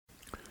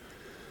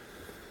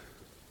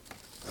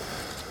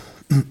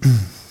So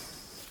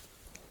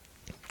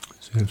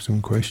I have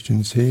some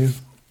questions here.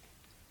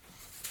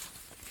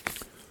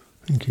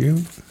 Thank you.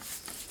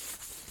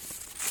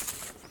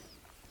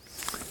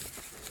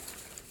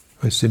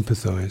 I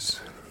sympathize.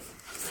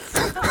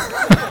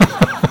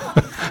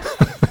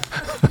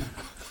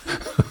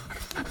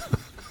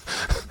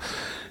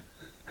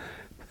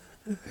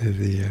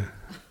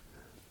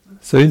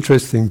 So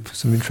interesting,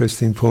 some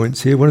interesting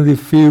points here. One of the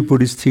few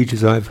Buddhist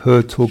teachers I've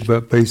heard talk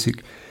about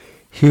basic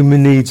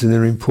human needs and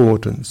their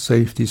importance: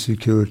 safety,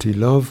 security,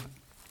 love.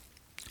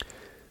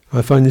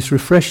 I find this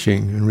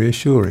refreshing and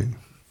reassuring.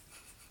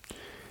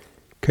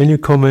 Can you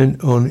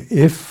comment on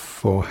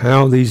if or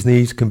how these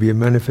needs can be a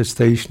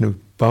manifestation of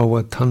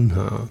bhava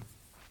tanha?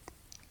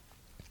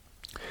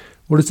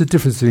 What is the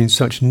difference between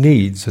such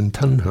needs and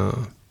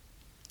tanha?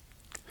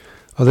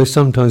 Are they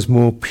sometimes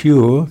more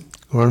pure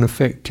or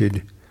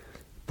unaffected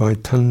by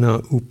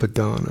tanha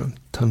upadana?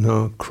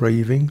 Tanha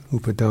craving,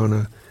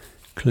 upadana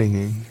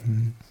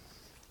clinging.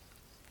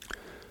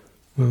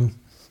 Well,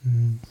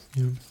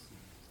 yeah.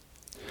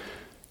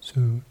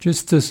 So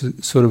just as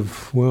a sort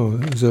of,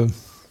 as a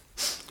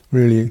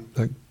really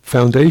like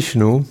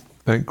foundational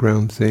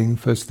background thing,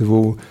 first of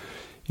all,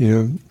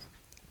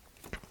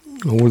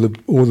 all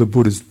the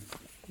Buddha's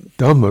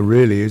Dhamma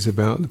really is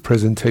about the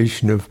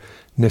presentation of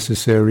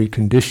necessary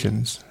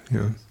conditions.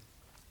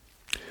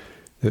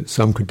 That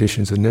some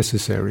conditions are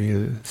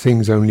necessary.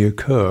 Things only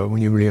occur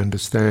when you really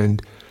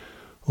understand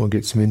or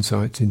get some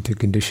insights into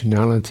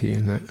conditionality,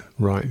 and that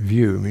right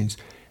view means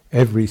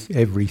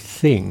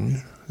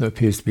everything that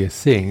appears to be a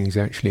thing is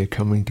actually a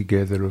coming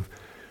together of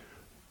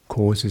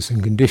causes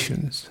and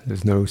conditions.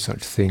 There's no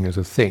such thing as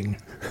a thing.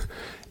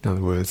 In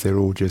other words, they're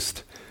all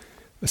just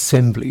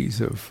assemblies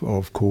of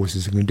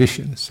causes and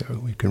conditions. So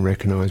we can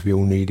recognize we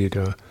all needed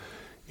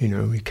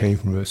we came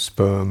from a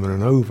sperm and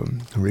an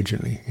ovum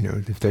originally.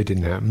 If they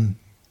didn't happen,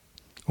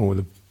 all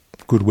the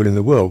goodwill in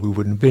the world, we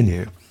wouldn't have been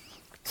here.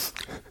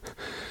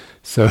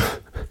 So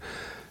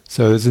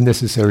there's the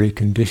necessary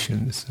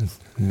conditions,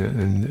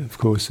 and of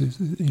course,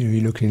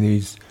 you look in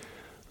these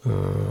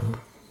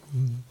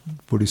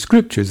Buddhist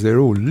scriptures, they're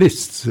all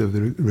lists of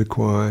the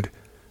required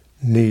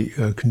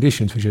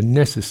conditions which are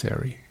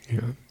necessary,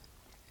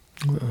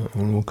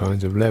 on all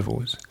kinds of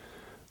levels.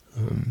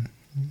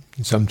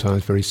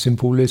 Sometimes very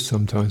simple lists,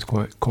 sometimes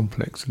quite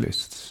complex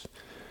lists.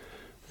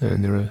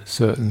 And there are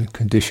certain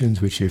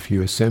conditions which, if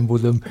you assemble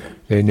them,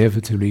 they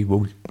inevitably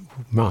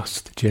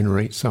must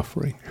generate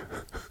suffering,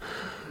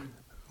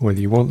 whether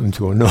you want them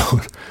to or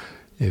not.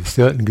 If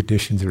certain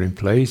conditions are in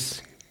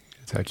place,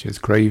 such as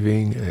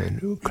craving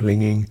and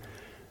clinging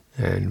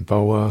and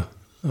bhava,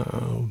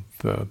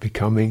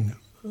 becoming,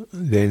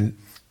 then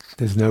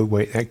there's no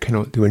way that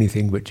cannot do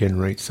anything but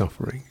generate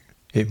suffering.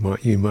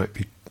 You might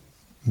be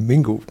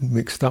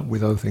mixed up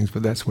with other things,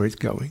 but that's where it's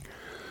going.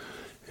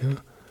 Yeah?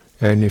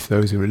 And if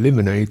those are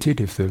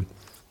eliminated, if the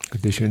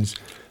conditions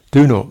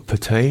do not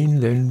pertain,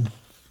 then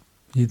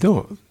you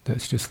don't.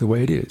 That's just the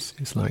way it is.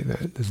 It's like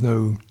that. There's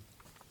no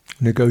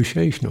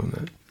negotiation on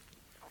that.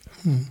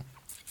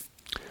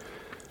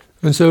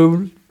 And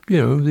so,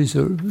 these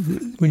are,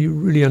 when you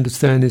really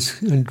understand this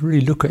and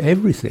really look at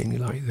everything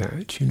like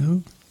that,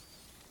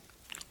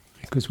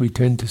 because we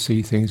tend to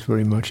see things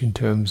very much in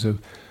terms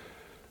of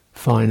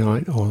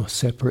finite or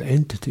separate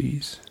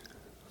entities.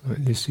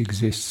 Like this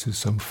exists as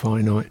some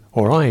finite,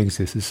 or I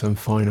exist as some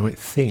finite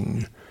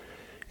thing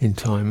in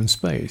time and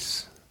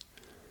space.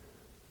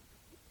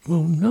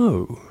 Well,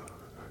 no.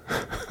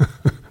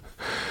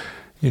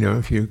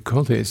 If you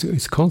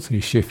it's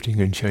constantly shifting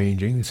and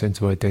changing. The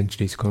sense of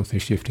identity is constantly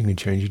shifting and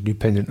changing,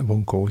 dependent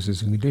upon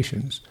causes and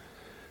conditions.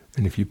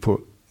 And if you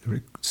put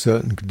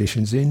certain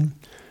conditions in,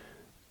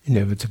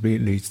 inevitably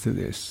it leads to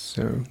this.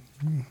 So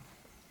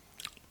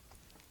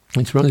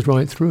it runs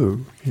right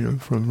through,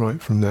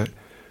 from that,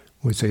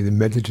 we'd say the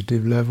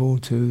meditative level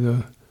to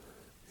the,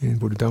 in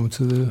Buddha Dhamma,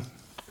 to the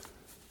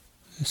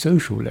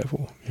social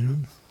level.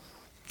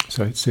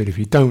 So it said if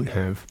you don't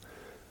have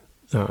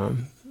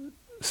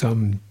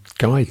some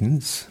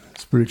guidance,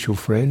 spiritual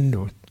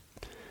friend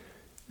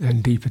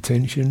and deep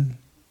attention,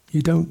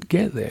 you don't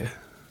get there.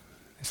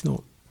 It's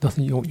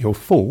nothing your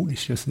fault.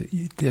 It's just that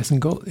it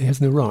hasn't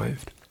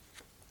arrived.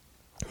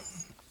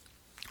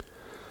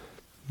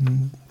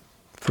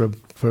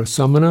 For a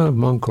samana, a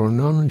monk or a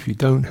nun, if you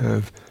don't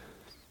have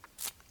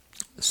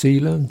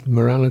sila,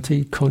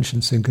 morality,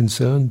 conscience and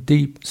concern,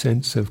 deep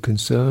sense of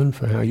concern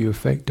for how you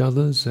affect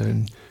others,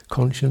 and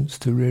conscience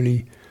to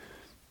really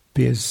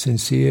be as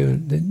sincere,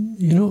 then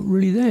you're not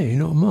really there. You're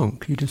not a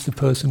monk. You're just a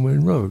person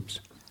wearing robes.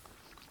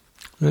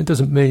 And it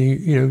doesn't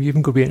mean you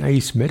even got to be an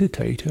ace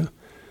meditator,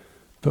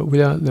 but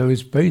without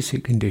those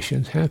basic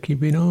conditions, how can you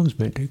be an alms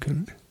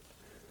mendicant?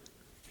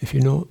 If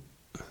you're not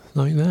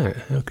like that,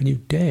 how can you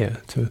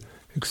dare to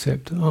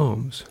accept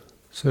alms?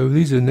 So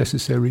these are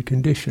necessary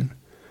conditions.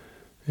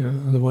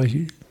 Otherwise,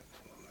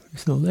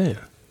 it's not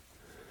there.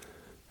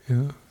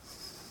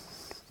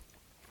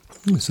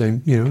 The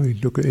same, you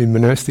look at in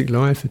monastic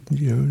life.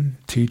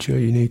 Teacher,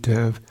 you need to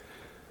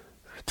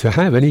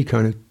have any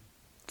kind of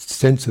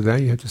sense of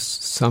that, you have to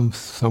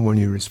someone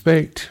you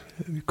respect,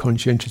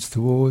 conscientious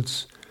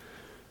towards.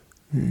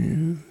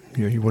 You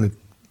want to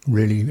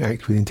really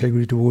act with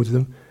integrity towards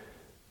them.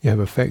 You have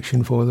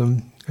affection for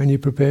them, and you're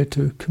prepared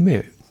to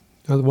commit.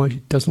 Otherwise,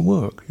 it doesn't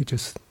work. It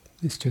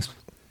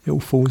all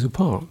falls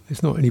apart.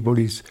 It's not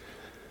anybody's.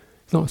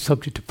 It's not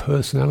subject to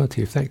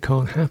personality. If that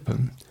can't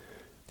happen,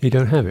 you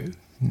don't have it.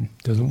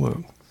 It doesn't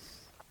work.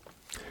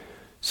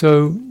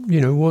 So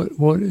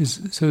what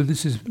is? So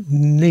this is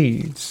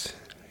needs.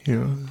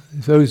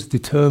 If those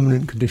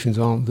determinant conditions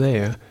aren't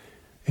there,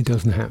 it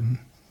doesn't happen.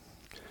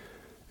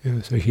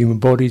 So human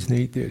bodies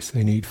need this.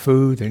 They need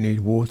food, they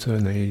need water,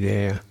 and they need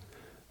air.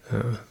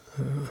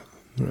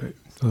 Right.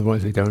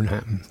 Otherwise they don't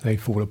happen. They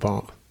fall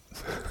apart.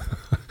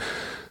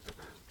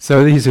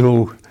 So these are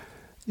all,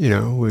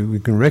 we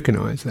can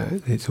recognize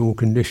that. It's all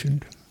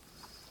conditioned.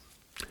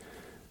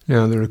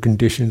 Now there are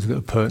conditions that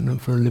are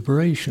pertinent for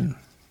liberation.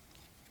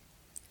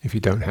 If you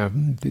don't have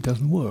them, it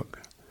doesn't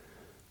work.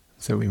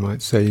 So we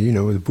might say,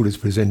 the Buddha's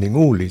presenting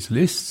all these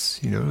lists,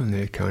 and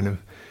they're kind of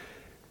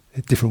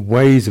different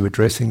ways of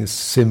addressing the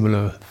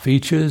similar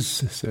features,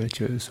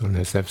 such as one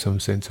has to have some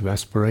sense of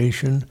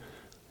aspiration.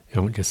 You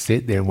don't just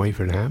sit there and wait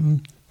for it to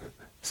happen.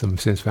 Some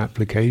sense of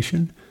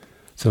application,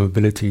 some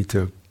ability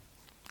to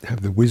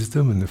have the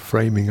wisdom and the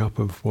framing up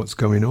of what's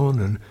going on,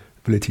 and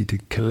ability to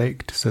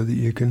collect so that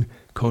you can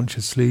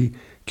consciously,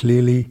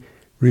 clearly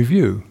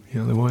review.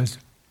 Otherwise,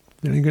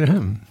 it ain't going to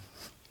happen.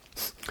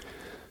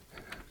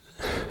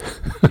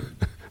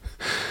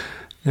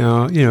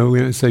 Now, we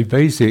don't say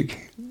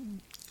basic.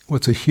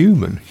 What's a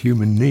human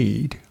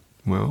need?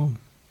 Well,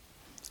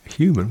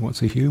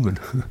 what's a human?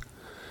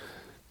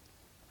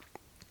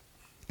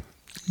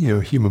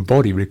 A human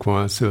body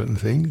requires certain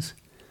things.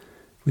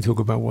 We talk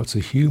about what's a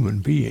human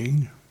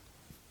being.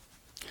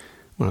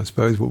 Well, I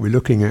suppose what we're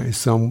looking at is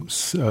some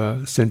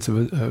sense of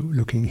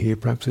looking here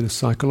perhaps at a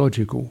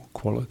psychological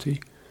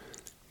quality.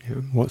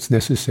 What's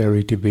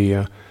necessary to be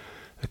a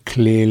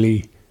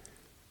clearly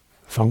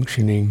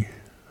functioning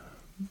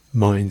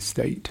mind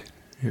state.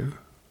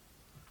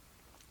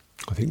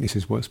 I think this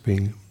is what's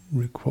being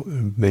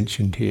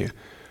mentioned here.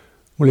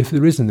 Well, if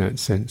there isn't that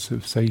sense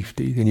of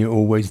safety, then you're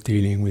always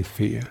dealing with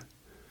fear.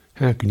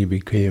 How can you be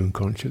clear and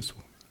conscious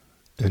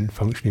and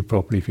functioning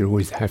properly if you're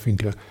always having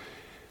to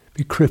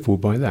be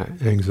crippled by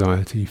that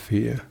anxiety,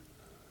 fear?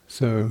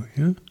 So,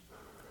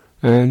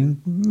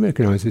 and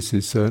recognize this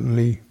is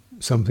certainly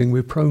something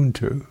we're prone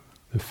to.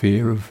 The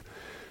fear of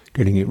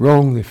getting it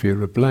wrong, the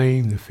fear of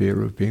blame, the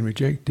fear of being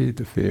rejected,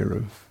 the fear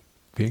of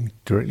being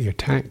directly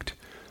attacked.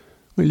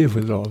 We live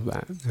with a lot of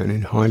that. And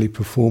in highly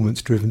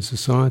performance-driven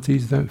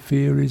societies, that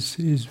fear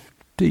is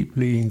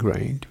deeply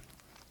ingrained.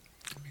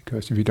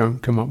 Because if you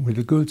don't come up with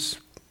the goods,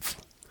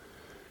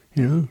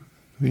 you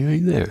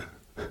ain't there.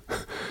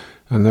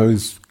 And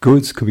those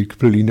goods could be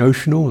completely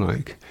notional,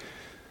 like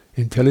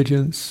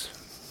intelligence,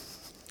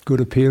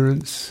 good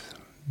appearance,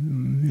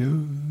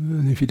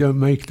 and if you don't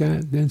make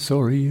that, then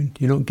sorry,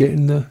 you're not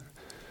getting the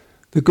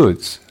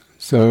goods.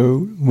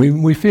 So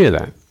we fear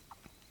that.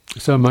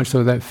 So much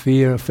so that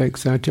fear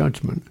affects our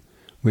judgment.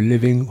 We're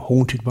living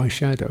haunted by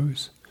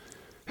shadows.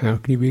 How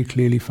can you be a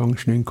clearly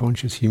functioning,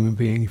 conscious human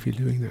being if you're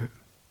doing that?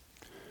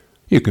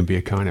 You can be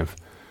a kind of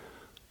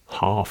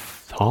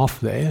half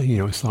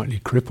there, slightly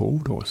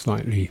crippled or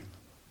slightly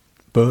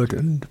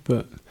burdened,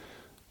 but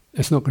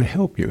that's not going to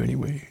help you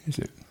anyway, is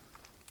it?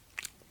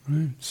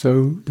 Right?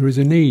 So there is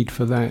a need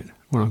for that,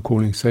 what I'm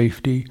calling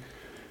safety,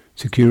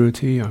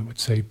 security. I would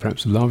say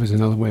perhaps love is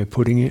another way of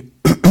putting it.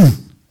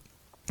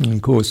 And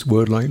of course,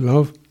 word like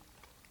love,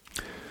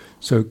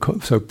 so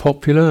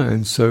popular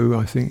and so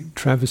I think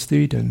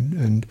travestied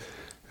and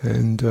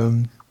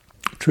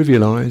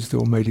trivialized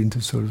or made into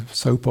sort of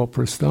soap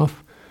opera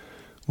stuff.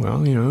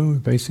 Well,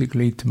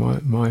 basically, to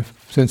my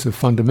sense of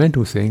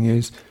fundamental thing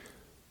is,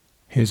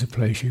 here's a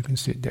place you can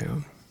sit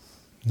down,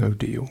 no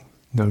deal,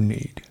 no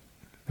need.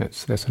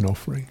 That's an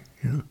offering.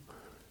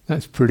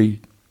 That's pretty.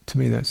 To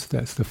me, that's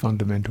the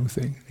fundamental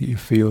thing. That you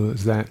feel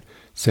there's that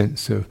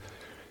sense of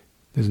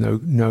there's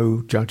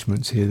no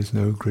judgments here. There's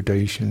no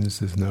gradations.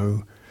 There's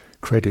no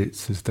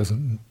credits.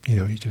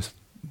 You're just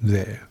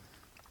there.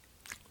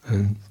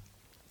 And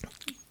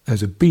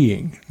as a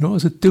being, not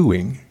as a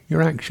doing.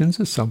 Your actions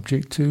are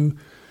subject to,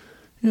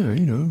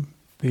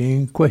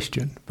 being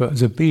questioned. But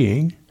as a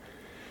being,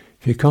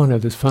 if you can't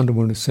have this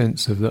fundamental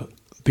sense of that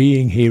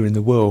being here in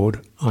the world,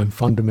 I'm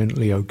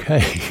fundamentally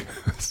okay,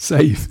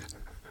 safe,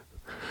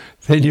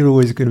 then you're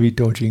always going to be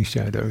dodging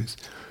shadows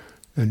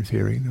and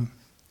fearing them.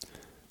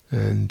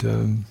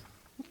 And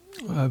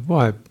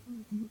why I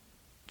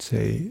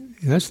say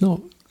that's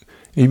not.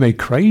 You may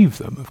crave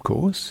them, of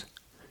course.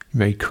 You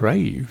may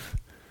crave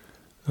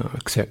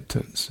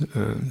acceptance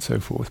and so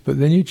forth, but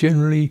then you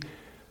generally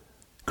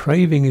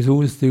craving is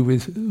always to do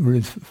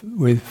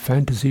with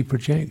fantasy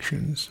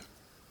projections.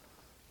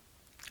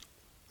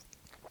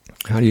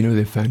 How do you know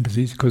they're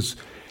fantasies?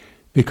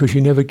 Because you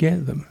never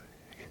get them.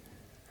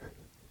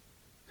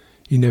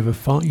 You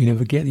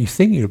never get. You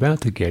think you're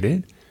about to get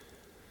it,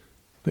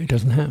 but it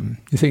doesn't happen.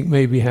 You think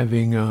maybe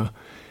having a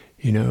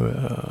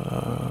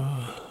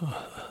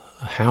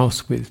a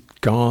house with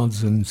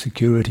guards and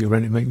security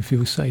around it make me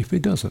feel safe.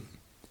 It doesn't.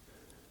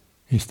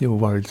 You're still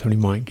worried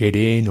somebody might get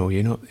in, or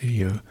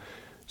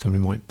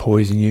somebody might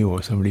poison you,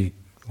 or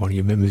one of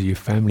your members of your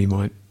family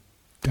might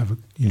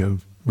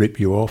rip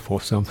you off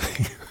or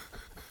something.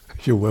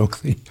 If you're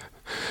wealthy.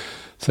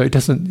 So you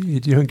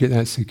don't get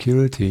that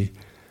security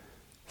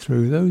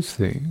through those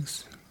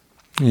things.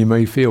 And you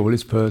may feel, well,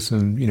 this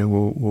person,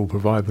 will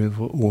provide me with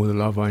all the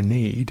love I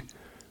need,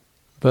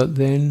 but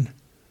then,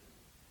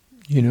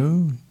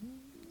 how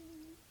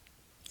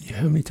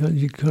many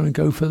times you kind of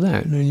go for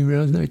that, and then you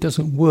realise, no, it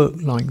doesn't work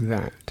like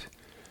that.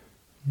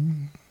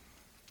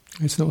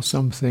 It's not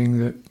something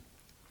that.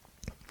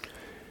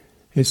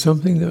 It's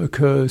something that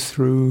occurs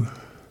through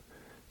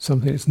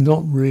something that's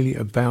not really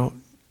about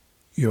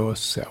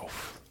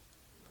yourself.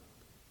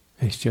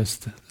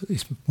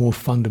 It's more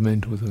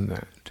fundamental than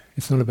that.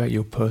 It's not about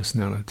your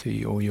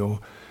personality or your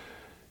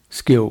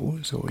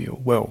skills or your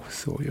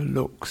wealth or your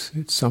looks.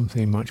 It's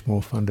something much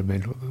more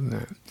fundamental than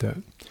that.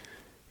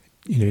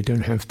 You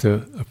don't have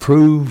to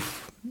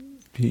approve.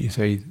 You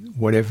say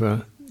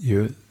whatever.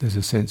 There's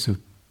a sense of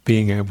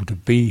being able to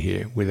be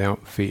here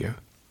without fear,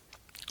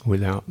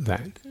 without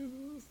that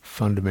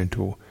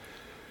fundamental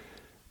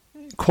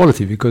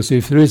quality. Because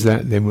if there is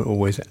that, then we're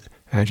always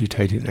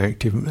agitated and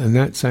active, and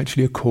that's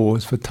actually a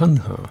cause for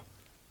tanha.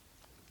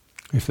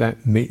 If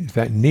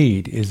that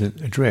need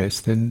isn't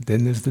addressed, then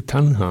there's the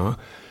tanha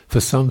for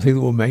something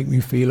that will make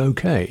me feel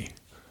okay.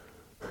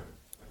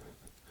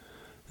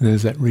 And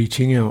there's that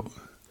reaching out,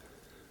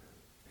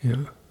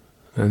 and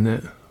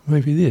that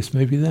maybe this,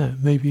 maybe that,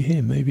 maybe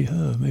him, maybe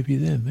her, maybe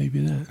them, maybe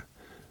that.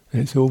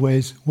 And it's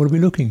always, what are we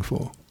looking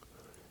for?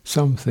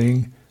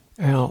 Something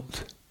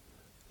out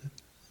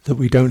that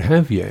we don't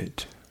have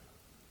yet,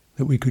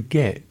 that we could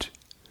get.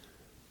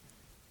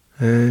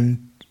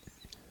 And,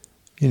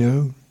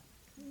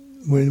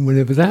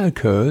 whenever that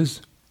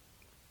occurs,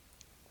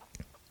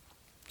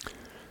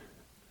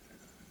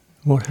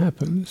 what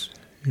happens?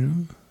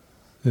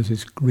 There's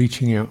this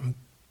reaching out and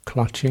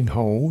clutching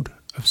hold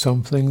of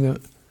something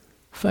that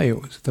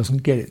fails,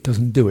 doesn't get it,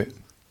 doesn't do it.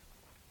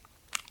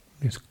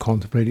 Just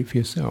contemplate it for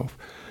yourself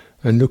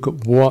and look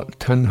at what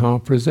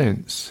tanha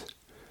presents.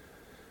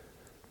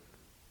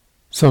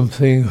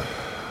 Something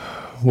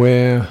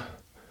where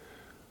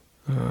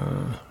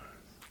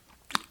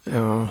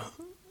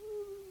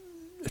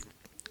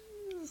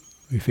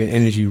we feel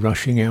energy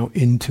rushing out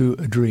into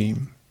a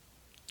dream,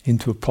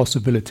 into a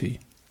possibility,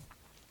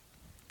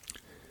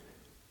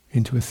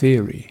 into a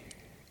theory,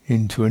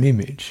 into an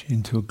image,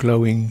 into a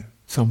glowing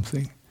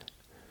something,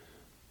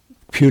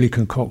 purely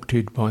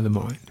concocted by the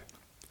mind.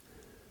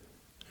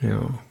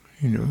 Now,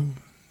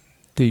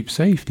 deep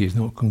safety is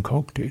not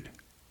concocted.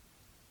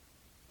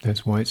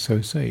 That's why it's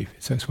so safe.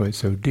 That's why it's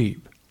so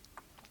deep.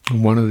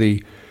 And one of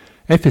the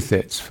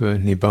epithets for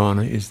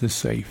Nibbana is the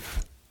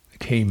safe, the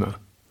Kamma.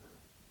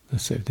 The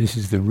safe. This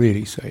is the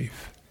really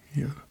safe.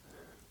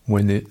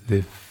 When the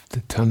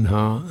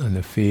tanha and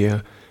the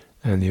fear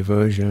and the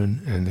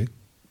aversion and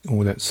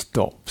all that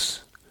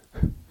stops.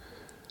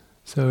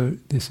 So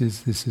this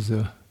is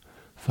a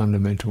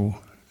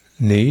fundamental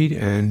need,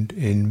 and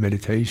in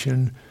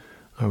meditation,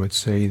 I would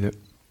say that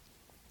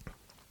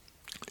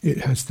it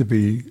has to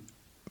be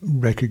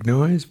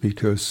recognized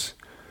because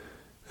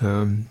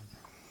a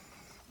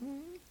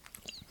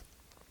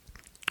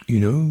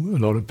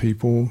lot of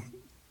people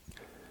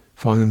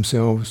find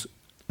themselves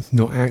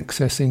not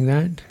accessing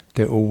that.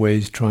 They're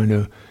always trying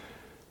to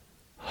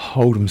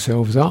hold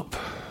themselves up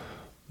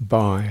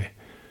by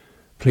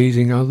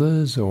pleasing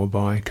others, or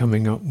by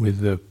coming up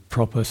with the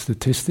proper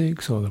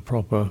statistics or the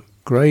proper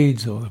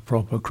grades or the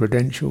proper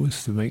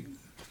credentials to make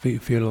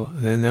feel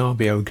then I'll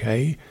be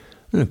okay.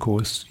 And of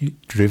course,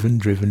 driven,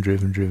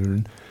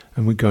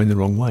 and we're going the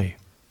wrong way.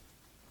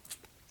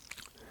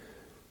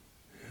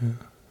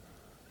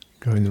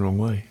 Going the wrong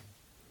way.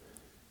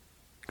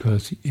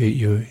 Because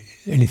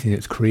anything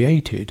that's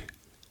created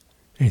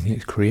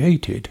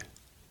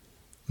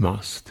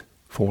must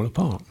fall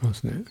apart,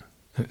 mustn't it?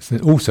 That's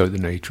also the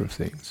nature of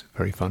things,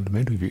 very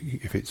fundamental.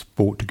 If it's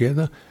brought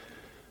together,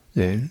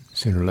 then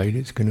sooner or later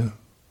it's going to,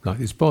 like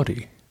this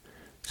body,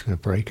 it's going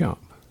to break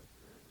up.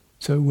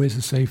 So where's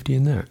the safety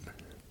in that?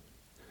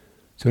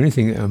 So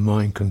anything that our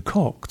mind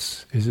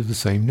concocts is of the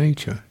same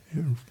nature.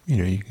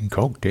 You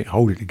concoct it,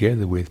 hold it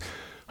together with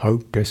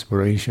hope,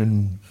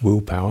 desperation,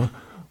 willpower,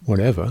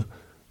 whatever,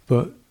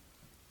 but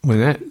when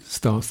that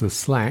starts to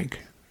slack,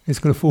 it's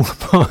going to fall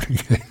apart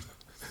again.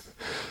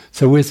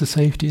 So where's the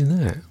safety in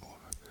that?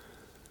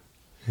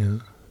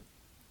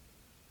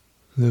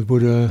 The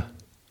Buddha,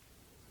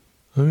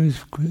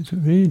 it's a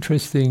very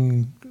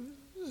interesting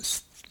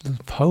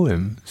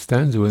poem,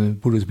 stanza, when the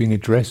Buddha's being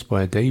addressed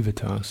by a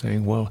devata,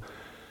 saying, well,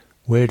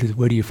 where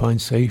do you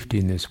find safety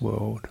in this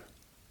world?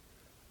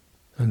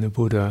 And the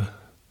Buddha,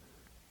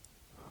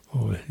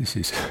 this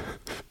is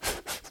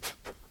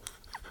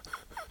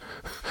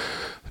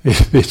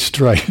it's a bit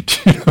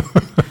straight, a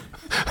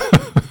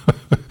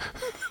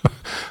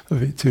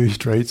bit too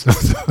straight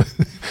sometimes.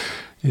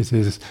 It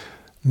says,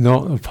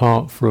 not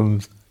apart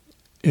from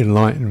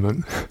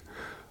enlightenment,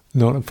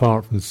 not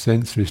apart from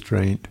sense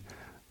restraint,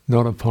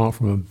 not apart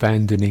from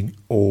abandoning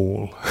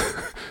all,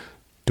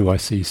 do I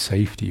see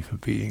safety for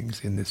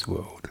beings in this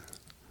world.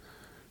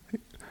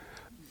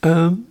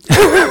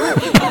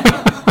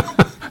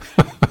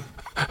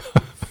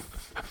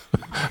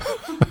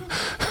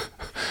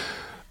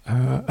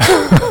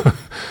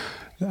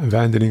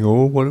 Abandoning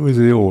all, what was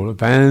the all?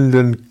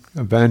 Abandon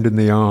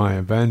the I,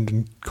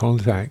 abandon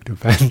contact,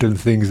 abandon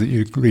things that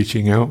you're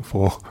reaching out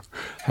for.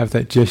 Have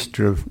that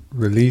gesture of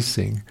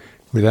releasing.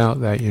 Without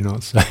that, you're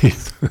not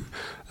safe.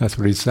 That's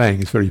what he's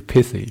saying. It's very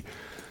pithy.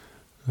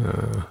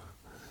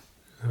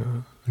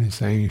 He's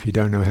saying if you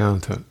don't know how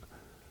to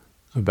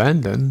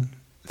abandon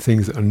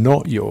things that are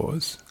not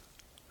yours,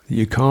 that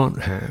you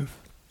can't have,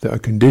 that are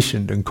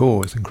conditioned and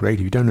caused and created,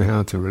 if you don't know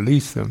how to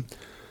release them,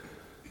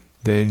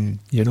 then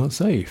you're not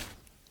safe.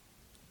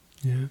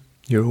 Yeah,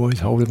 you're always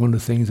holding on to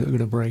things that are going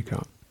to break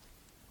up.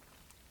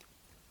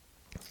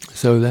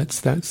 So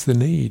that's the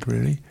need,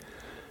 really.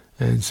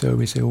 And so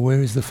we say, well,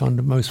 where is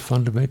the most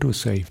fundamental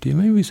safety? And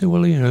maybe we say,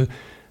 well,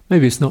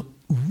 maybe it's not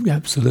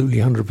absolutely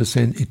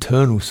 100%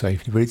 eternal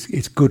safety, but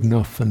it's good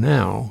enough for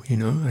now,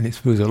 and it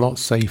feels a lot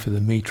safer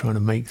than me trying to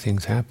make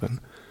things happen.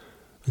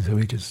 And so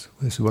this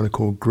is what I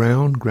call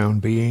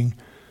ground being,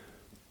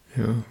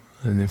 and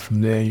then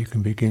from there you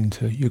can begin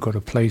to, you've got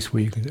a place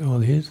where you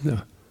can, here's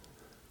the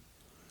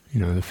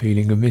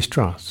feeling of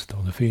mistrust,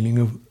 or the feeling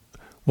of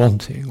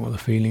wanting, or the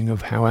feeling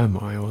of how am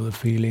I, or the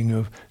feeling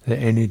of the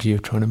energy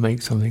of trying to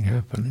make something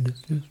happen. And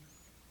just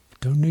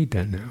don't need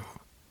that now.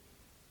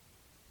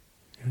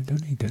 You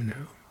don't need that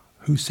now.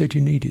 Who said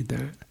you needed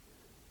that?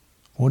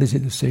 What is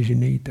it that says you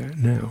need that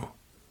now?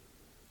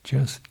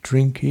 Just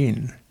drink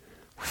in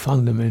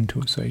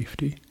fundamental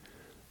safety.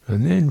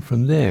 And then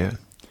from there,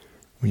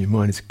 when your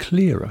mind is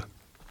clearer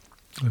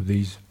of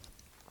these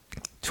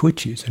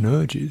twitches and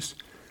urges,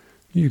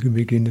 you can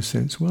begin to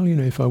sense, well,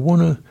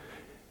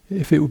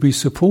 if it would be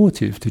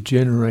supportive to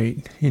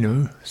generate,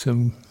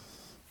 some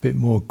bit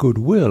more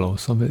goodwill or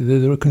something,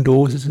 there are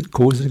causes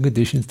and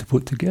conditions to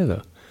put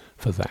together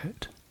for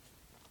that.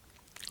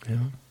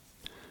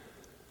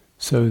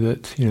 So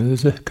that,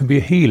 there can be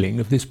a healing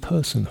of this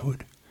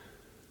personhood.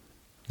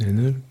 And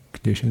the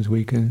conditions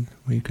we can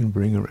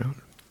bring around.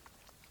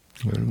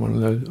 And one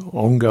of those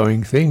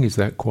ongoing things is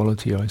that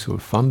quality,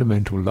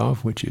 fundamental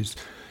love, which is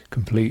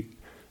complete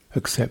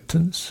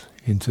acceptance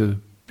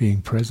into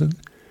being present.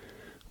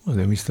 Well,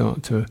 then we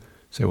start to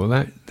say, well,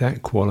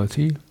 that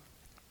quality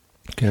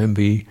can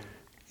be,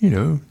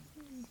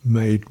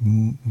 made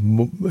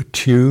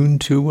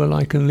attuned to, well,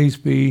 I can at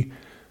least be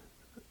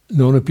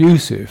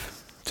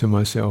non-abusive to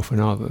myself and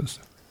others.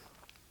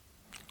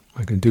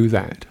 I can do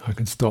that. I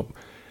can stop,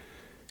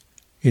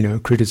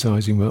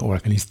 criticizing, or I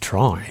can at least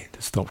try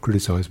to stop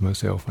criticizing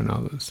myself and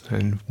others.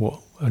 And what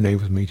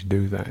enables me to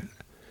do that?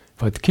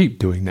 If I keep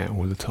doing that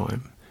all the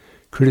time,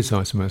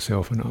 criticizing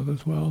myself and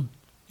others, well,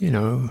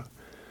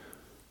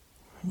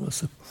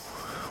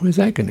 where's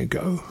that going to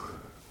go?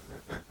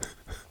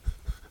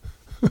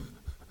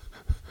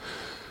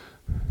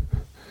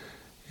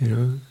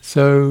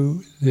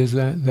 So there's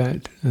that,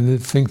 and to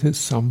think that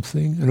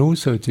something, and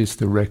also just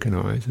to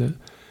recognize that,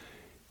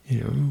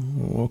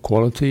 a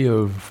quality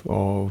of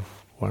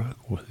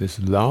what this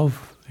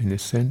love, in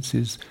this sense,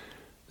 is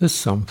there's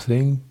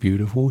something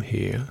beautiful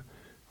here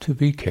to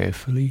be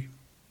carefully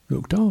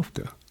looked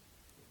after,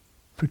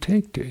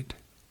 protected,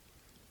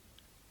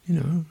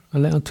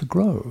 allowed to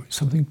grow.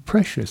 Something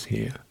precious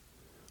here.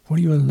 What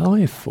are you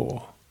alive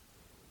for?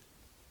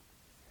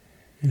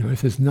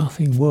 If there's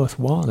nothing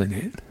worthwhile in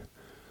it,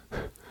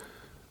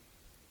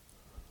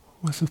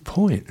 what's the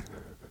point?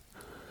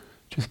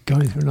 Just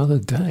going through another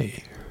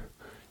day.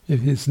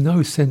 If there's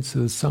no sense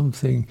of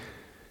something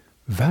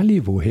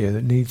valuable here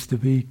that needs to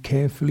be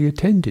carefully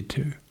attended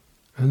to,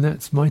 and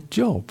that's my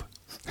job.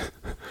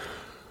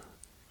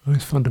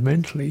 Most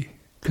fundamentally,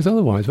 because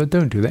otherwise, if I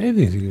don't do that,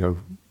 everything's going to go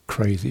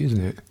crazy,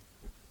 isn't it?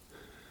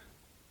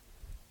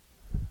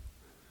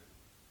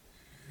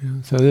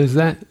 So there's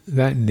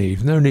that need.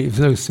 If there's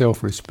no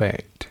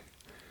self-respect,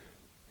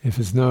 if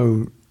there's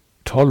no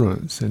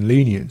tolerance and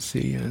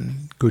leniency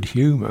and good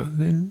humour,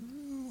 then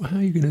how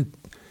are you going to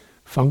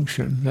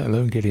function, let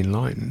alone get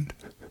enlightened?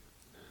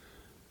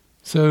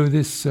 So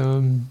this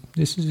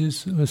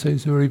is, I say,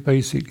 it's a very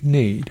basic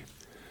need.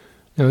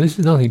 Now, this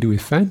has nothing to do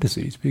with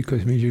fantasies,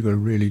 because it means you've got to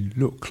really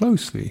look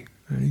closely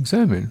and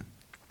examine.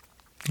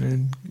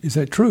 And is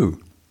that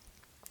true?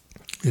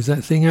 Is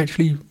that thing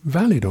actually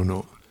valid or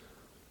not?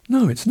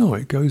 No, it's not.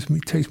 It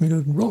takes me to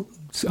a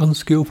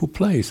unskillful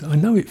place. I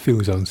know it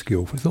feels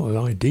unskillful. It's not an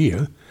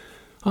idea.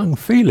 I can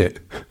feel it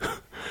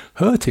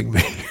hurting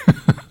me,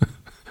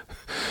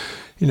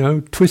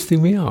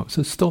 twisting me up.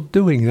 So stop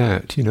doing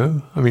that,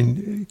 I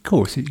mean, of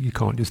course, you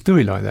can't just do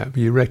it like that, but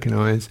you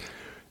recognise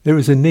there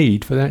is a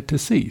need for that to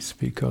cease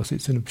because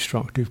it's an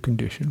obstructive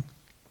condition.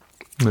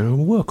 And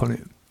we'll work on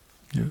it.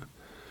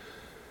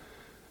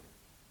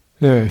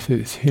 Yeah,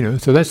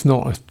 so that's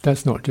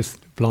not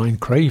just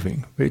blind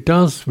craving, but it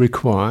does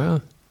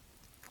require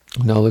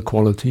another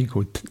quality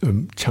called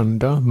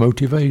chanda,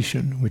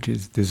 motivation, which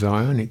is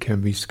desire, and it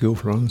can be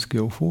skillful or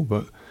unskillful,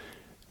 but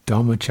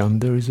dhamma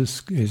chanda is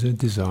a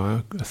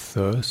desire, a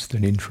thirst,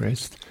 an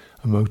interest,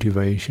 a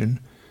motivation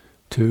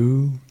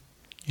to,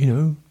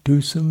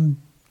 do some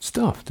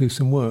stuff, do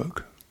some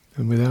work.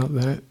 And without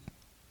that,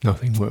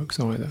 nothing works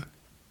either.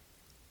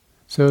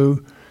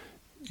 So,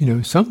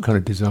 some kind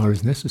of desire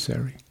is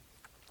necessary.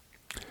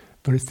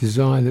 But it's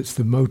desire that's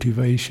the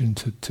motivation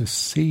to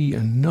see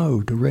and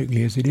know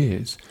directly as it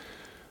is,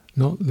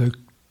 not the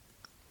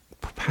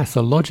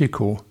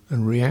pathological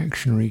and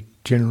reactionary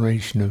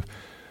generation of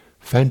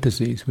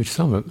fantasies, which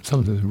some of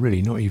them are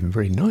really not even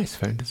very nice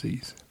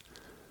fantasies,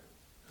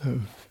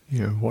 of,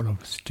 what a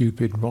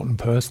stupid, rotten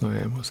person I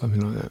am, or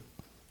something like that.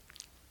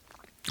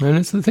 And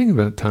it's the thing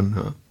about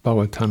tanha,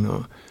 bhava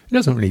tanha. It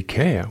doesn't really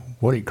care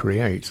what it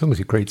creates, as long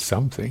as it creates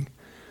something.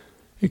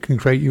 It can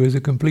create you as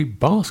a complete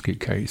basket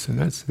case, and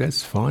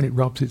that's fine. It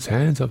rubs its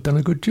hands. I've done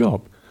a good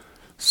job.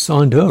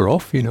 Signed her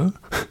off,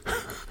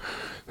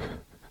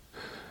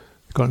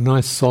 Got a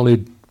nice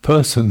solid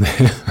person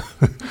there.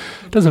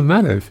 It doesn't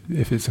matter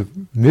if it's a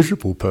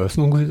miserable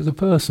person, as long as it's a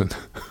person.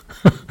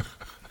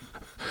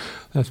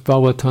 That's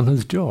bhava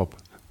tanha's job.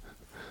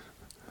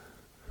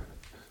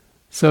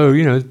 So,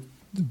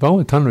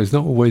 bhava tanha is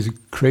not always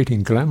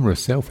creating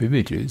glamorous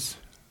self-images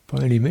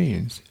by any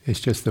means.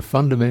 It's just the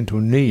fundamental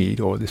need,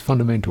 or this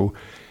fundamental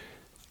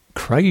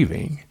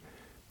craving,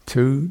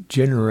 to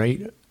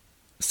generate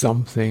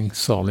something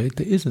solid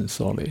that isn't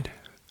solid.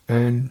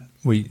 And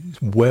we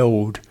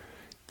weld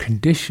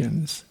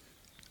conditions,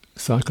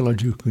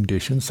 psychological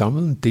conditions, some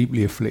of them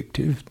deeply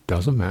afflictive,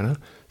 doesn't matter,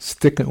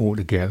 stick it all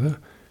together,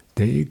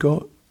 then you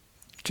got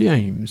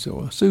James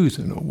or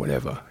Susan or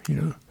whatever,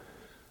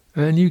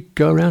 and you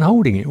go around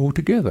holding it all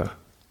together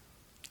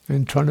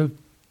and trying to,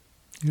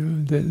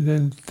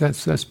 then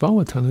that's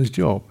bhava tanha's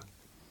job.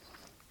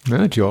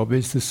 Our job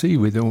is to see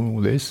with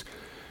all this,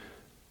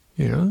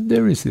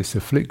 there is this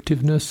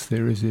afflictiveness,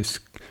 there is this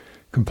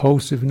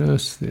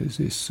compulsiveness, there's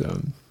this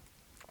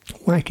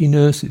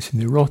wackiness, it's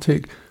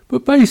neurotic,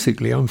 but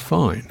basically I'm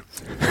fine.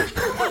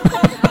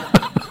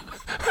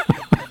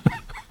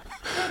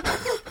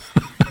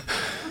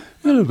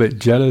 A little bit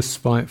jealous,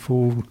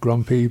 spiteful,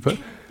 grumpy, but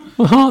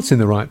my heart's in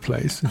the right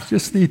place. I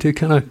just need to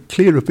kind of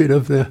clear a bit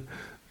of the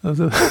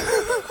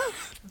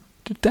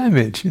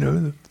damage,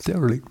 the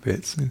derelict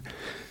bits. And,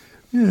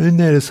 in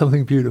there's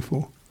something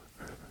beautiful.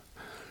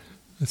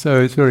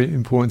 So it's very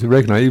important to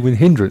recognize, even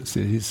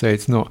hindrances, you say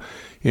it's not,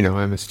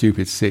 I'm a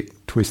stupid,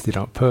 sick, twisted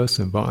up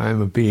person, but I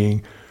am a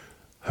being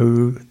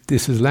who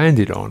this has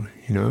landed on,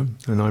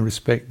 and I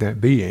respect that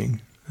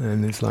being.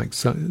 And it's like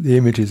the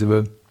images of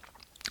a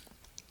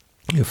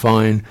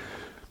fine,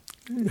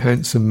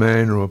 handsome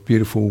man or a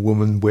beautiful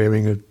woman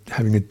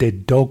having a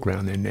dead dog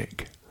round their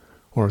neck,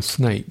 or a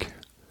snake,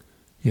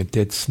 a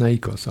dead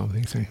snake or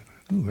something, saying,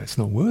 "Oh, that's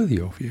not worthy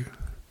of you.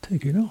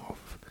 Take it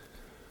off."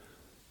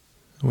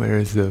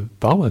 Whereas the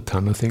bhava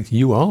tanha thinks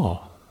you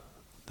are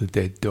the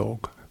dead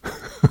dog,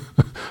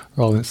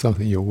 rather than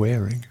something you're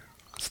wearing,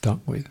 stuck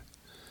with.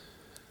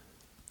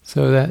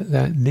 So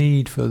that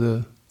need for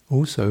the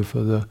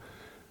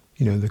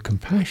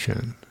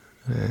compassion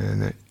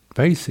and that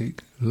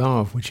basic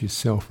love, which is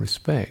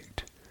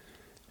self-respect,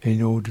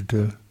 in order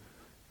to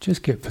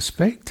just get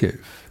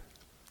perspective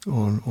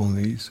on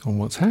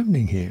what's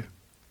happening here.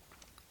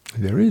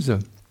 There is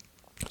a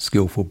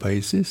skillful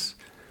basis,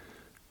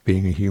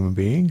 being a human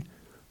being,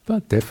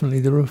 but definitely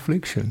there are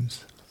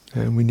afflictions,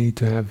 and we need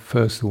to have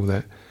first of all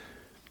that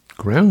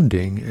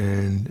grounding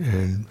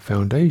and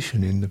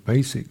foundation in the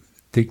basic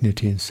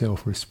dignity and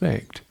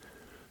self-respect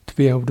to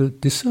be able to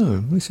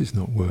discern, this is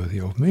not worthy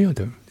of me,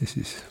 this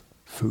is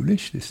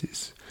foolish, this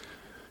is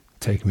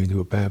taking me to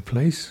a bad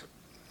place,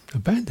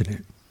 abandon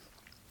it,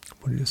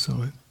 put it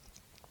aside.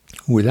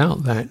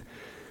 Without that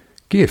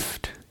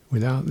gift,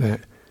 without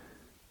that,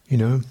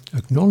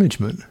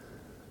 acknowledgement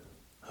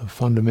of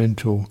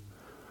fundamental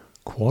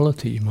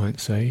quality, you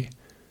might say,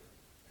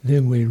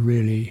 then we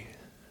really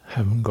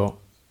haven't got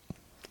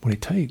what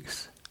it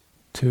takes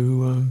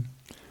to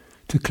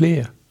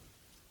clear.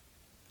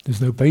 There's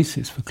no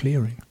basis for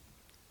clearing.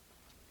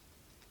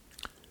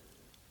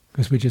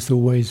 Because we're just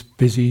always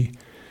busy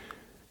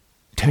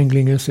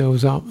tangling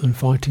ourselves up and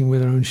fighting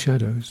with our own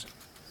shadows.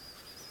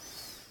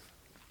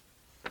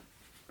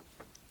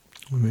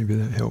 Well, maybe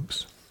that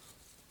helps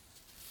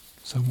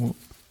somewhat.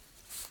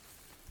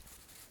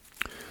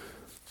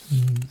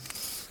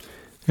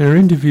 In our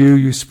interview,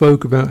 you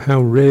spoke about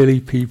how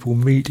rarely people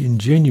meet in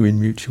genuine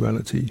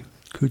mutuality.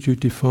 Could you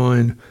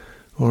define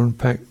or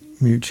unpack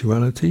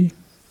mutuality?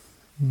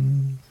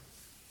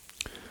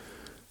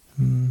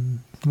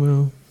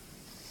 Well,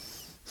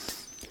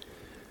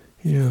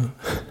 yeah,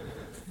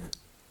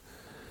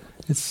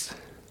 it's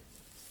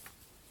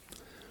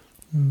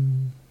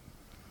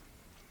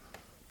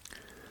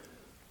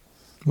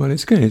well,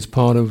 it's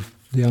part of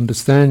the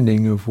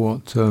understanding of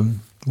what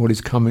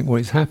is coming,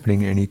 what is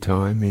happening at any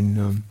time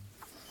in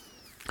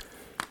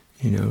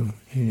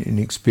in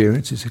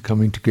experience. It's a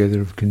coming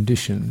together of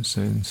conditions,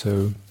 and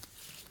so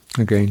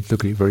Again,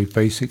 look at it very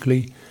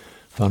basically,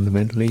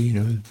 fundamentally.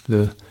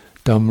 The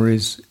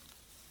Dhamma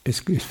its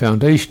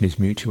foundation is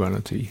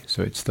mutuality.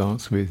 So it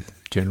starts with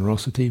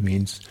generosity,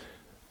 means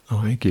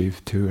I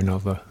give to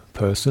another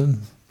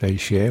person, they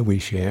share, we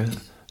share.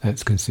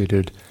 That's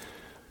considered,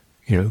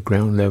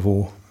 ground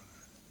level,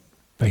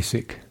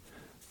 basic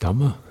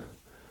Dhamma.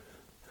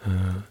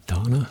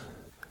 Dana.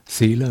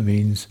 Sila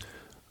means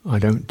I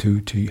don't do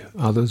to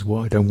others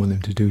what I don't want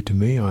them to do to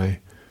me. I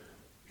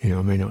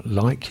may not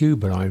like you,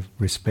 but I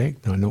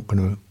respect. I'm not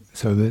going to.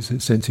 So there's a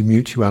sense of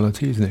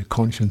mutuality, isn't there?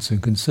 Conscience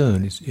and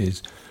concern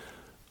is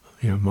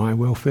my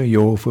welfare,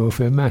 your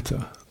welfare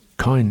matter.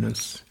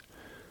 Kindness,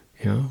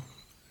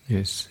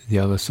 is the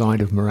other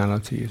side of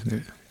morality, isn't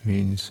it? It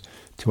means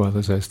to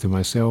others as to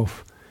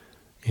myself.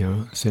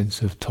 A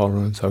sense of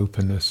tolerance,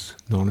 openness,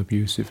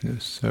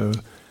 non-abusiveness. So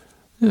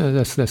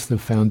that's the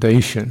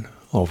foundation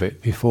of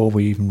it before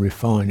we even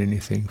refine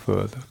anything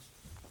further.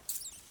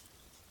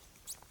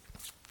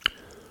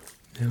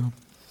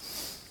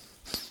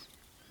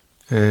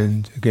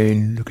 And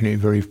again, looking at it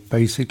very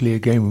basically,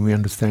 when we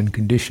understand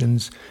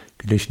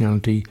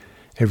conditionality,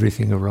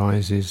 everything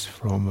arises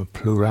from a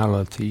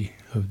plurality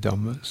of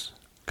dhammas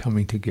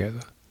coming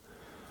together,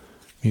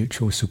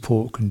 mutual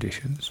support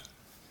conditions.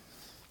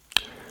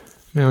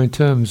 Now, in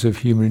terms of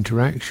human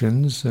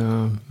interactions,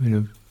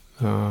 you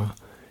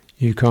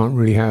can't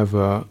really have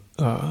a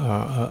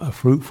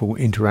fruitful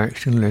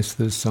interaction unless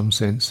there's some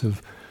sense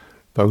of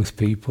both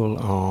people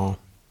are,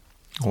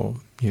 or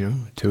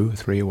two or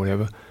three or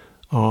whatever,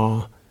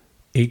 are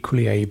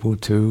equally able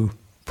to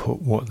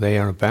put what they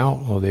are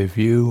about or their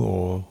view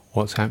or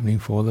what's happening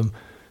for them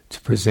to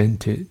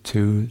present it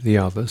to the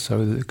other,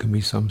 so that there can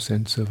be some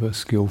sense of a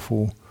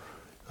skillful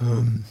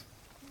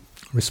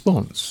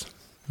response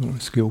or a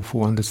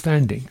skillful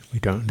understanding. We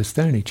don't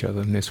understand each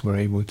other unless we're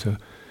able to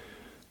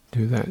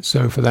do that.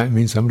 So for that, it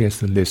means somebody has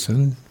to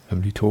listen.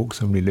 Somebody talks,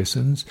 somebody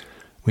listens.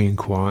 We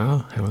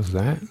inquire, how's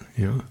that?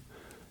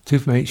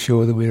 To make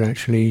sure that we're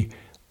actually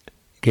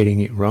getting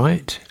it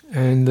right,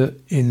 and that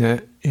in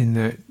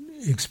that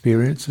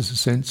experience there's a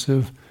sense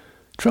of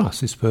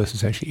trust. This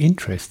person's actually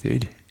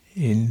interested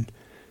in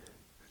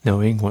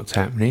knowing what's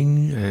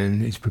happening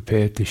and is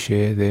prepared to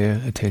share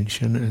their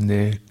attention and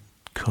their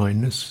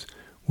kindness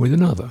with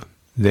another.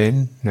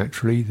 Then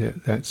naturally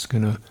that's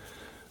going to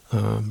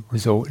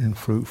result in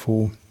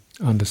fruitful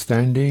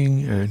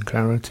understanding and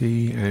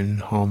clarity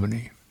and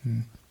harmony.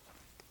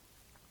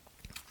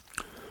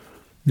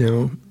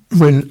 Now,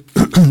 when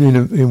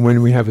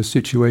when we have a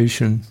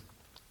situation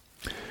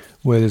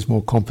where there's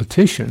more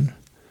competition,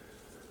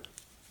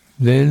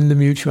 then the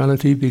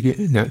mutuality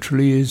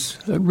naturally is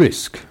at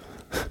risk,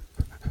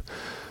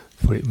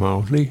 put it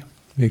mildly,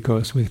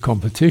 because with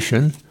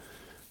competition,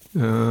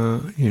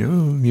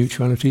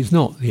 mutuality is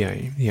not the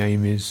aim. The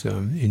aim is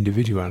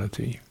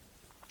individuality.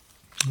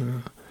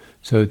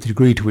 So the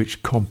degree to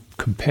which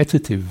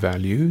competitive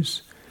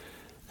values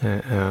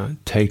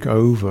take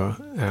over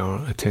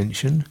our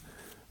attention,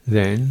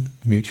 then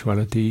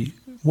mutuality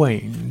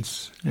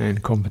wanes,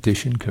 and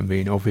competition can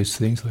be in obvious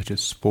things such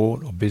as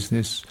sport or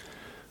business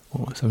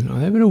or something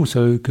like that, but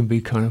also can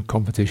be kind of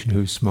competition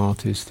who's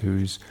smartest,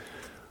 who's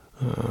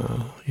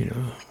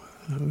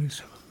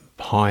who's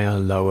higher,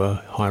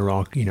 lower,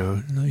 hierarchy.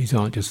 These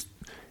aren't just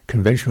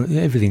conventional.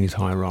 Everything is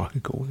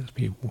hierarchical. There's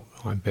people,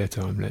 I'm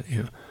better, I'm less.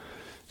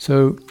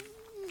 So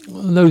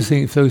those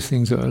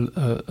things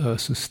are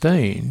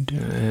sustained,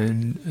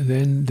 and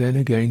then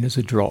again there's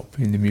a drop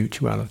in the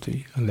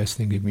mutuality, a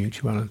lessening of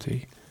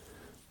mutuality.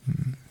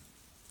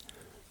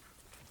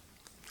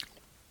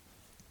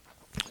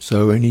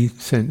 So any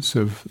sense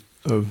of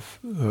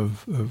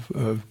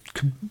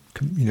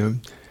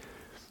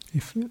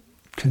if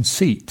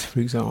conceit, for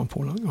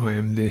example, like I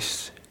am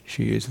this,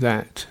 she is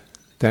that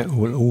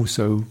will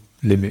also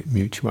limit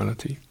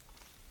mutuality.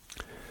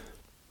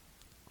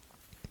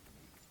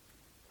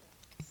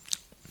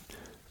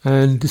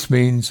 And this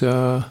means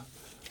there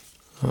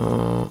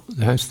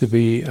has to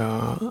be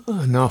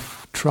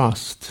enough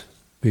trust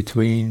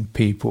between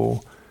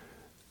people,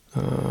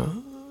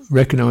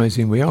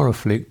 recognizing we are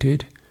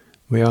afflicted,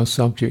 we are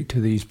subject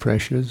to these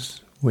pressures,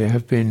 we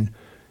have been,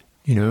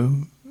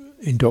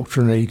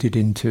 indoctrinated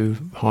into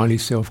highly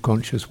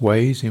self-conscious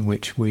ways in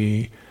which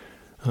we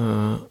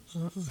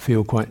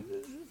feel quite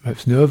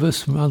perhaps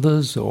nervous from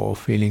others, or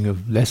feeling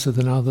of lesser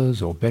than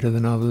others or better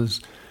than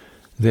others.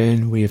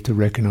 Then we have to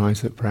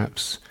recognize that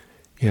perhaps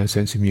a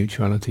sense of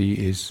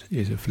mutuality is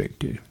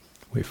afflicted.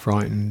 We're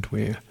frightened,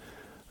 we're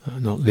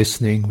not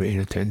listening, we're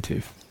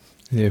inattentive.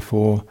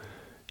 Therefore,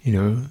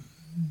 and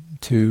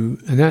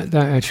that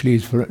actually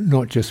is for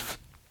not just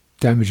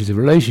damages the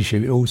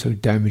relationship, it also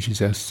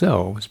damages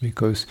ourselves,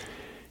 because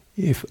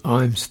if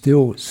I'm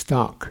still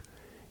stuck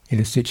in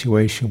a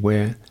situation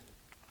where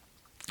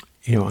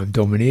I'm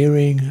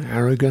domineering,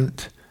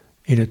 arrogant,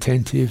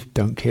 inattentive,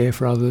 don't care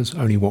for others,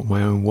 only want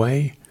my own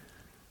way,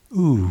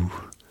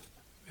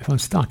 if I'm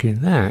stuck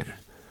in that,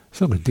 it's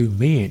not going to do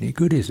me any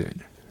good, is it?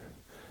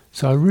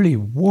 So I really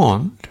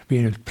want to be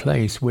in a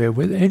place where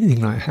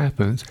anything like that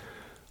happens,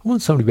 I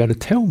want somebody to be able to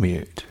tell me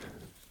it.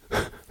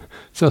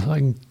 so I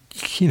can,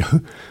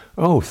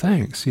 oh,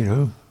 thanks,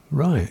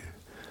 right.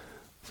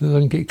 So I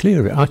can get clear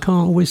of it. I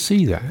can't always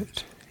see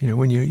that.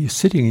 When you're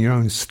sitting in your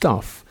own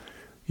stuff,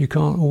 you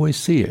can't always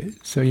see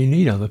it. So you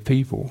need other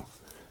people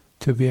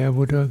to be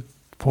able to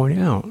point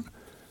it out.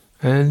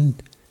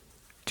 And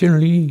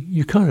generally,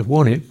 you kind of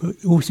want it, but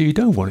also you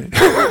don't want it.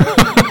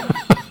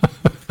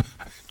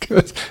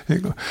 Because,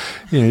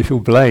 you feel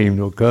blamed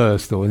or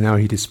cursed, or now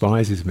he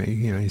despises me,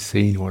 he's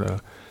seen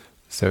what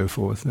so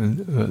forth. And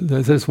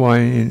that's why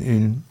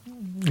in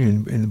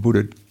the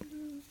Buddha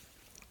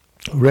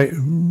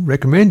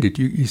recommended,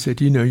 he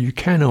said, you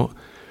cannot,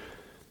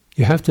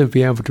 you have to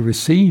be able to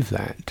receive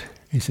that.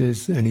 He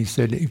says, and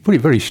he put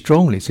it very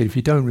strongly, he said, if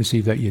you don't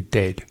receive that, you're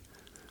dead.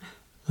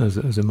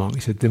 As a monk,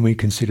 he said, then we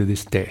consider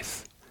this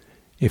death.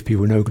 If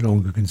people no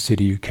longer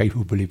consider you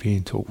capable of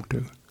being talked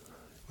to,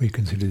 we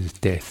consider this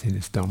death in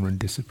this Dhamma and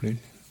discipline.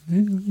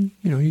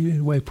 A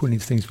way of putting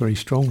these things very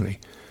strongly.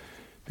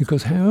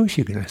 Because how else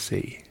are you going to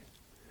see?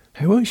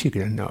 How else are you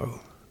going to know?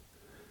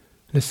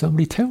 Unless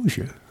somebody tells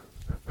you.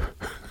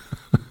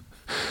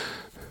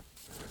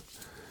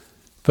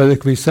 But there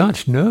can be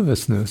such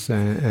nervousness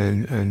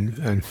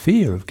and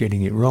fear of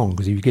getting it wrong,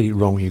 because if you get it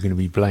wrong, you're going to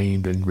be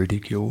blamed and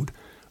ridiculed,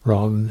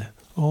 rather than,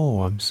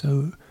 oh, I'm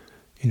so,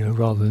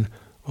 rather than,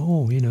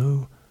 oh,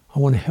 I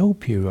want to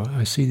help you.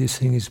 I see this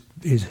thing is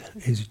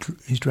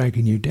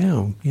dragging you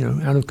down,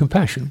 out of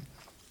compassion.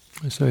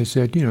 So he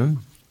said,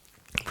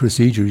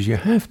 procedure is you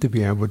have to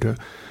be able to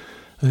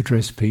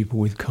address people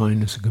with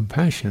kindness and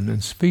compassion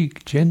and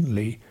speak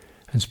gently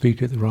and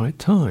speak at the right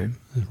time,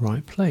 the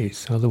right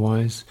place.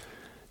 Otherwise,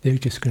 they're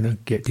just going to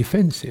get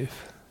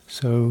defensive.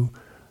 So,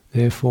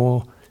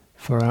 therefore,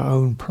 for our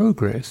own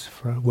progress,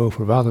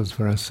 for others,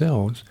 for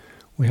ourselves,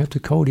 we have to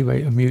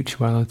cultivate a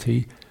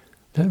mutuality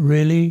that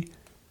really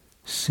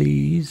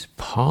sees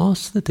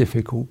past the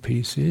difficult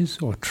pieces,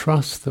 or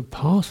trusts that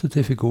past the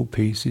difficult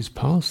pieces,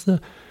 past the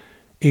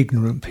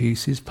ignorant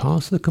pieces,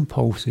 past the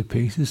compulsive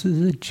pieces, there's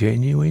a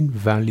genuine,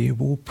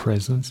 valuable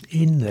presence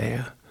in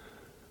there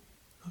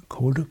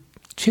called a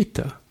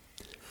citta.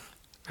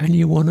 And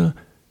you want to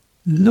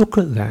look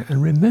at that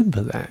and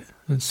remember that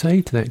and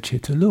say to that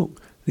citta,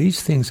 look,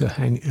 these things are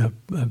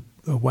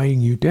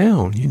weighing you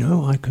down,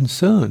 I'm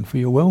concerned for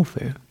your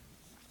welfare.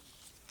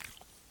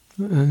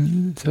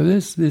 And so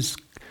there's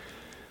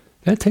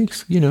that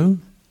takes,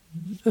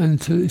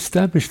 and to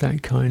establish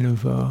that kind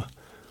of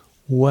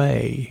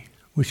way,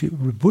 which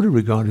Buddha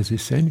regarded as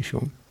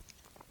essential,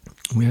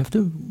 we have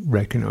to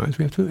recognize,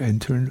 we have to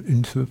enter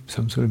into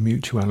some sort of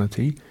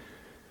mutuality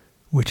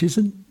which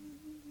isn't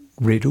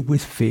riddled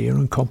with fear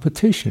and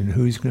competition.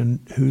 Who's going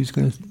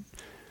to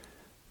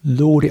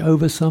lord it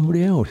over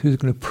somebody else? Who's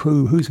going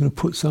to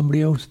put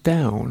somebody else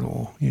down?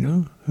 Or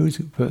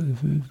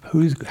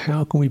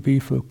how can we be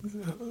for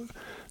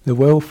the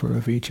welfare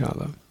of each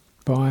other?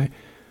 By,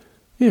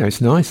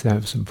 it's nice to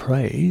have some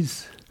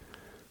praise,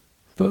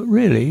 but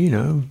really,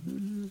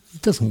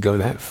 it doesn't go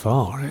that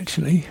far,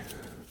 actually.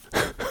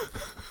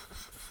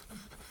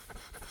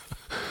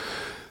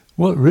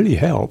 What really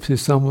helps is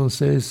someone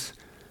says,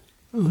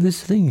 oh,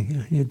 this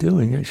thing you're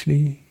doing,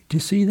 actually, do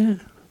you see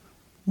that?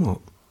 What?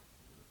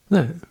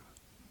 That?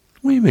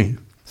 What do you mean?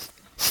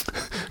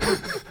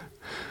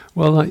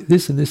 Well, like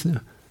this and this and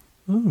that.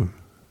 Oh,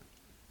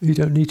 you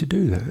don't need to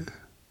do that.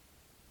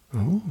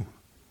 Oh,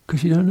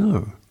 because you don't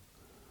know.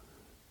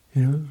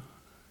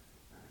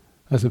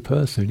 As a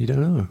person, you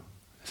don't know.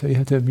 So you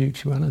have to have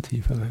mutuality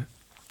for that.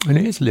 And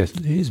it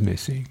is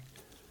missing.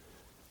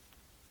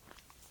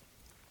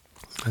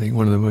 I think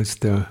one of the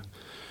most,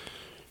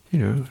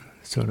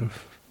 sort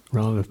of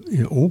rather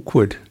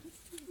awkward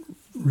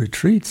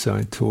retreats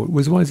I taught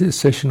was a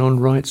session on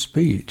right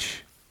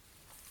speech.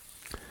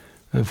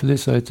 And for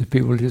this I had to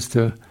people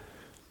in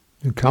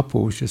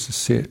couples just to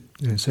sit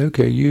and say,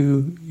 okay,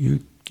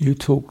 you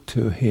talk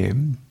to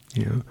him,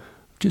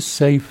 just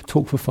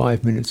talk for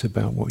 5 minutes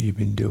about what you've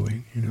been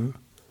doing,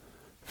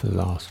 for the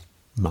last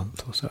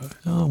month or so.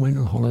 Oh, I went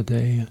on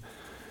holiday,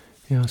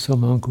 I saw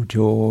my Uncle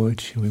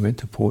George, and we went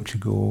to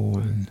Portugal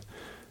and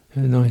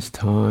had a nice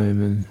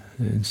time,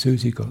 and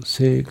Susie got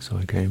sick, so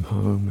I came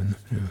home,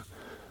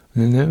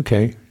 and then,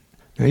 okay,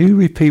 now you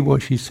repeat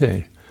what she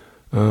said.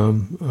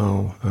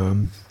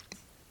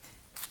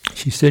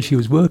 She said she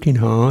was working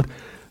hard,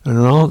 and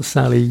her Aunt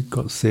Sally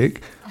got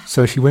sick,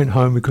 so she went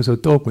home because her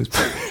dog was...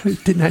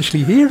 didn't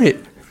actually hear it.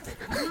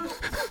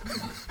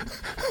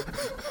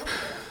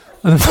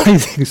 And the funny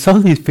thing is, some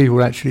of these people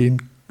were actually in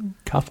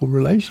couple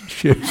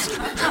relationships.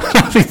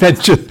 I think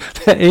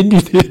that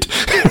ended it.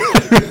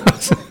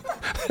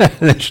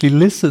 And actually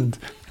listened.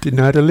 Didn't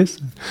know how to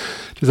listen.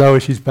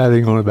 Just, she's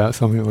babbling on about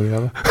something or the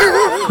other.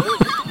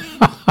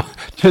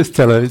 Just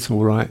tell her it's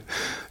all right.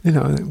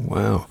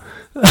 Wow.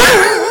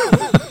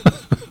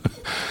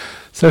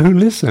 So who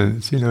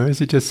listens?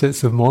 Is it just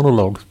sets of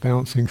monologues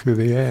bouncing through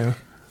the air?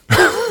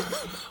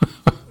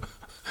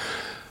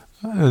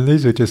 And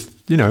these are just,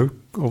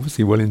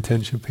 obviously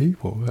well-intentioned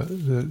people, but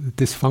the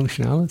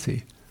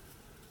dysfunctionality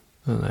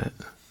of that.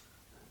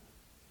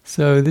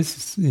 So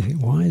this is,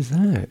 why is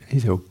that?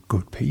 These are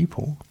good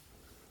people.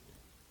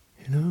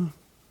 You know,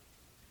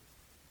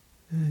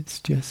 it's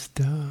just,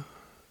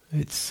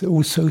 it's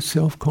also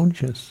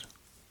self-conscious.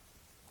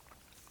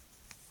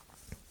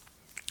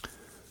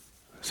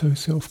 So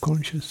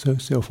self-conscious, so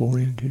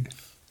self-oriented.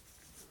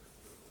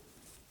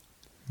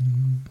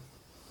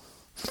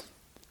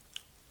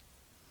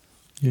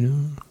 You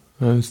know,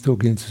 I was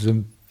talking to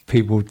some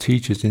people,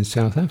 teachers in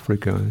South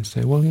Africa, and they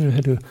say, well, you know, I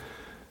had a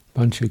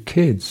bunch of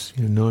kids,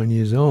 9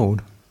 years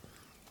old,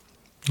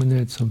 and they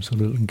had some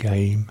sort of little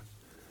game,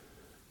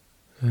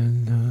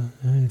 and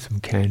they had some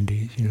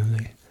candies,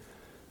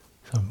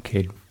 some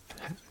kid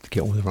had to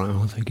get all the right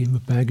answers, they gave him a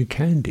bag of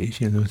candies,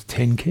 there was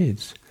 10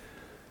 kids.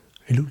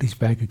 He looked at his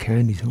bag of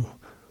candies,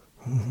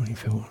 he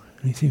felt,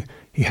 and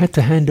he had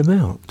to hand them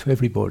out to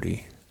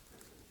everybody.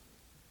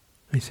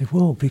 And he said,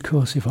 well,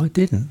 because if I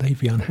didn't, they'd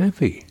be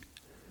unhappy.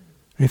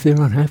 And if they're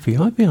unhappy,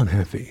 I'd be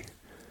unhappy.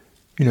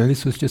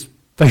 This was just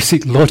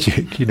basic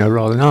logic,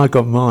 rather than, I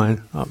got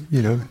mine,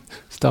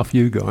 stuff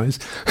you guys.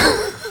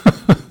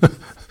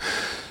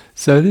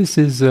 So this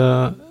is,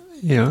 and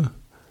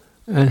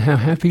how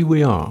happy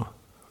we are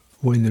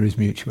when there is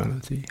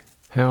mutuality.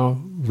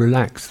 How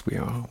relaxed we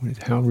are,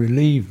 how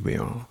relieved we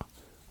are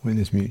when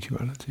there's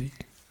mutuality.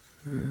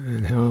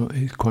 And how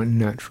it's quite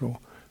natural.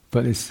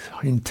 But this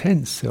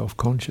intense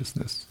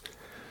self-consciousness,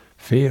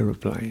 fear of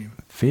blame,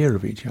 fear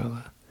of each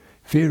other,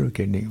 fear of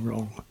getting it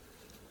wrong,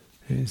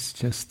 it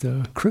just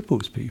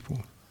cripples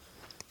people.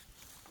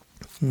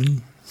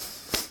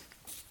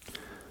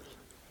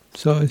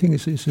 So I think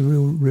it's a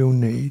real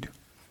need.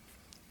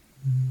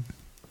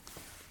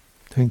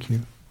 Thank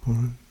you. All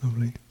right,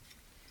 lovely.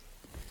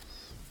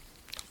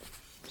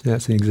 So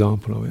that's an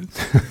example of it.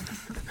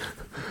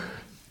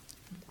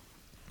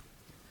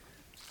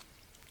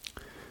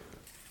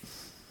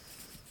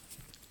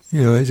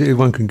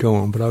 One can go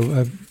on, but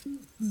I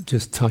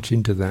just touch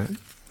into that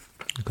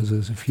because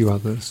there's a few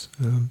others.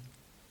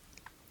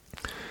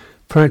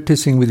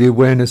 Practicing with the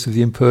awareness of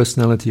the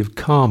impersonality of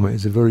karma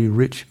is a very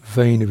rich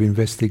vein of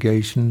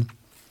investigation.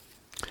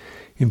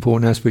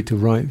 Important aspect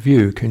of right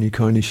view. Can you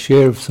kindly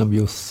share some of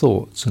your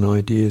thoughts and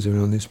ideas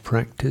around this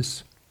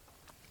practice?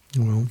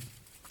 Well,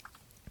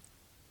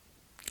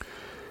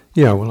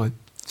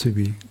 to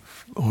be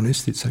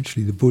honest, it's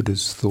actually the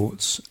Buddha's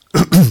thoughts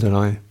that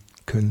I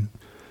can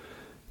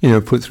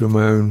put through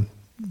my own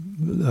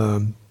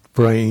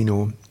brain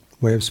or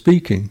way of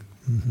speaking.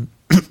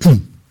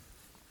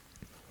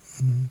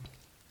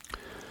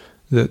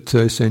 That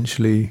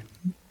essentially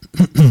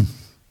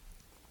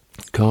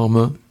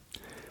karma,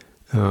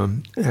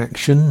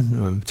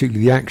 action,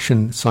 particularly the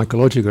action,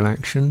 psychological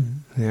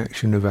action, the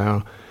action of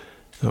our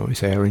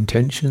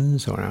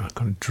intentions or our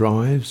kind of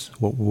drives,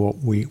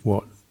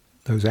 what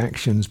those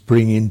actions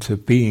bring into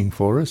being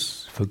for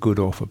us, for good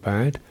or for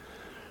bad.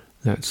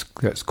 That's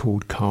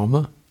called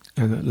karma.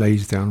 And that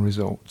lays down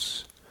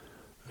results.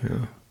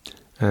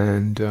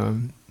 And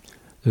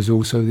there's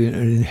also an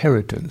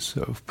inheritance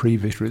of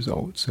previous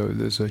results. So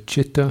there's a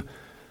citta,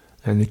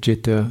 and the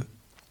citta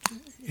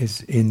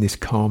is in this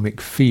karmic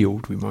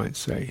field, we might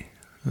say.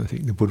 I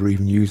think the Buddha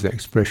even used that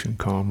expression,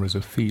 karma as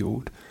a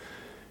field.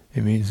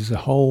 It means there's a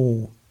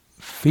whole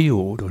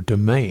field or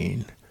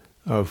domain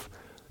of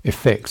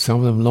effects,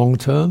 some of them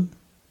long-term,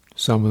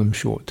 some of them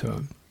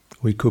short-term.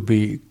 This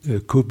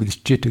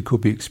citta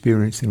could be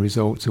experiencing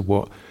results of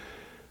what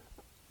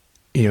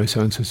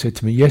so-and-so said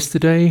to me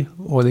yesterday,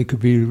 or they could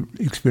be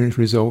experienced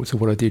results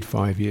of what I did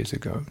 5 years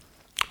ago.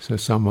 So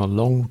some are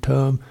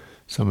long-term,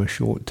 some are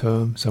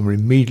short-term, some are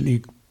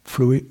immediately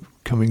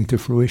coming to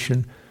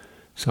fruition,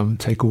 some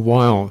take a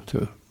while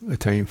to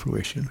attain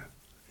fruition.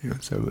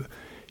 So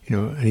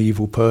an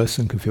evil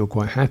person can feel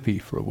quite happy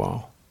for a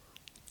while,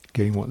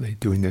 getting what they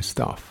do in their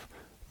stuff,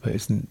 but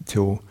it's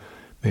until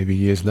maybe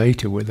years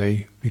later where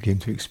they begin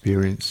to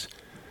experience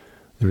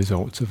the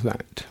results of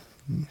that.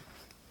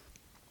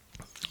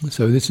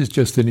 So this is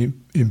just an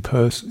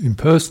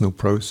impersonal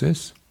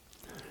process.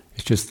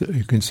 It's just that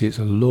you can see it's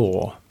a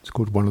law. It's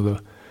called one of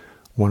the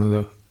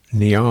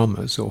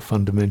niyamas or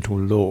fundamental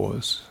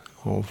laws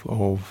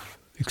of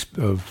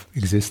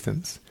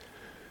existence.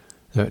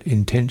 That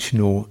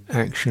intentional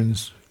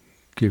actions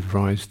give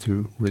rise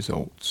to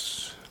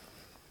results.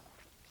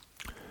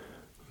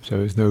 So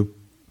there's no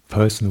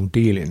personal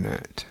deal in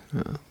that.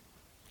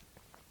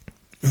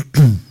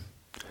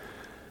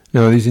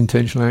 Now these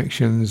intentional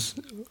actions,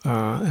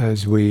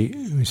 as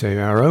we say,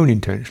 our own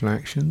intentional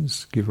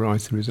actions give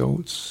rise to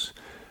results.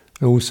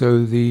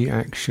 Also the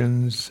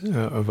actions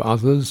of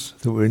others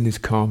that were in this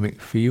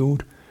karmic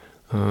field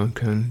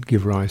can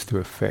give rise to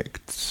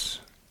effects.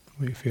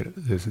 We feel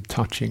there's a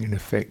touching and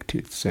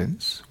affected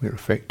sense. We're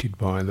affected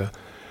by the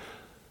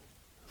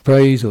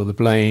praise or the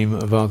blame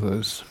of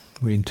others.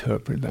 We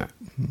interpret that.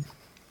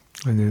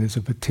 And then there's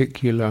a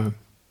particular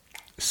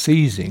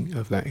seizing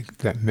of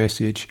that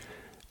message,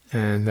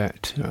 and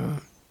that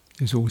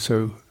is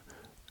also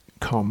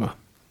karma,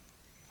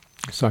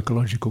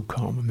 psychological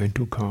karma,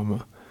 mental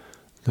karma,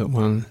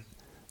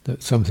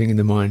 that something in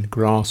the mind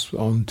grasps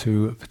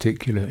onto a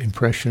particular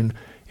impression,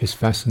 is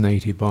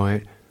fascinated by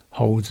it,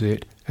 holds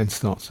it, and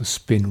starts to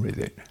spin with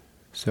it.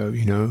 So,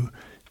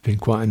 been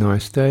quite a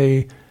nice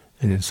day,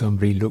 and then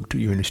somebody looked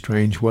at you in a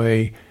strange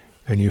way,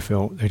 and you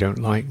felt they don't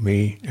like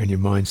me, and your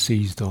mind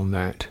seized on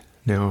that.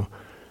 Now,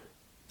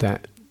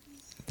 that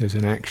there's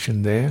an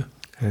action there,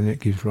 and it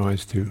gives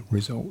rise to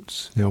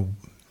results. Now,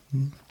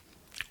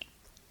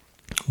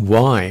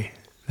 why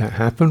that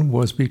happened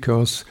was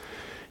because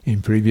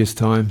in previous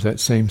times that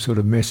same sort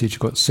of message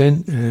got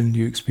sent, and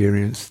you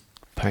experienced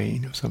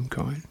pain of some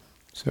kind.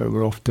 So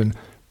we're often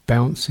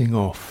bouncing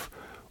off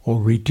or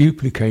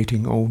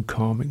reduplicating old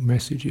karmic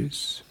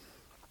messages.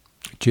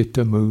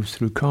 Citta moves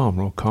through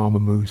karma, or karma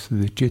moves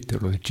through the citta,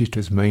 or the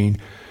citta's main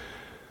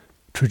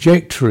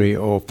trajectory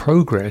or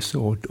progress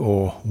or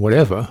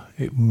whatever,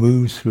 it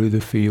moves through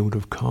the field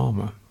of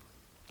karma.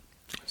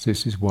 So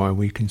this is why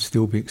we can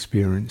still be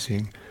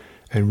experiencing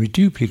and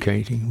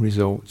reduplicating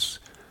results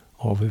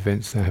of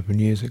events that happened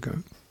years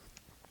ago.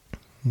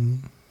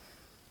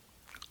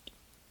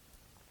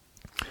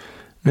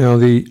 Now,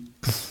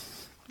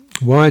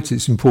 why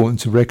it's important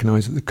to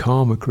recognize that the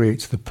karma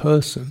creates the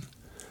person,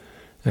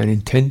 and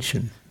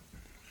intention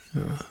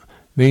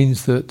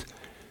means that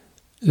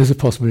there's a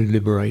possibility of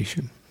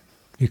liberation.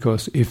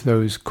 Because if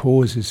those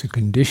causes and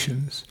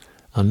conditions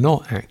are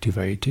not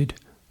activated,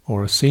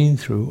 or are seen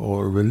through,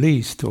 or are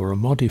released, or are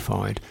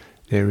modified,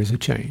 there is a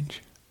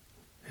change.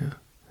 Yeah.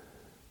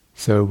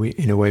 So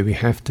in a way we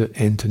have to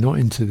enter not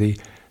into the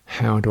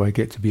how do I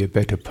get to be a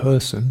better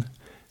person,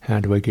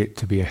 how do I get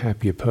to be a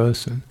happier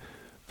person,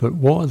 but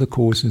what are the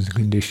causes and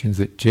conditions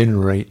that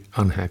generate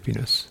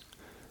unhappiness?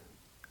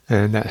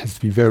 And that has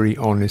to be very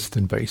honest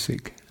and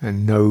basic,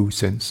 and no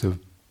sense of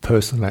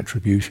personal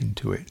attribution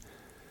to it.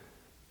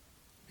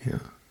 Yeah.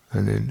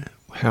 And then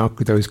how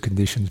could those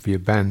conditions be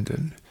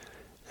abandoned?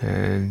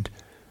 And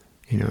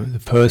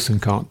the person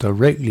can't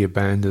directly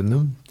abandon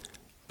them,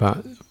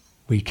 but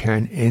we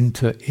can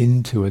enter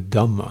into a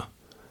Dhamma,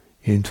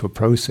 into a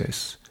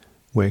process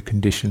where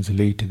conditions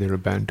lead to their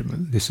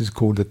abandonment. This is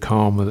called the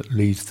karma that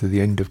leads to the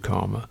end of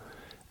karma,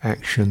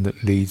 action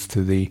that leads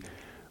to the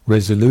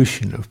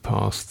resolution of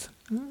past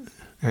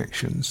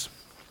actions.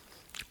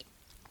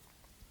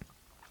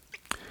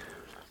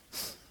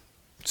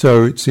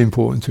 So it's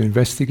important to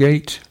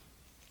investigate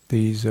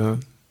these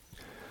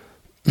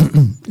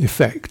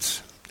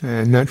effects,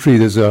 and naturally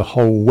there's a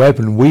whole web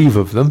and weave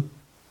of them.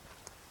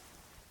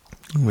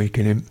 We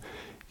can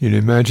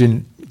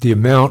imagine the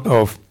amount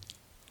of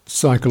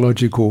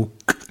psychological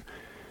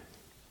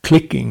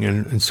clicking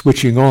and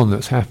switching on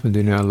that's happened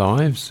in our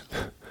lives.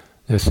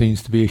 There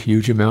seems to be a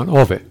huge amount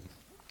of it,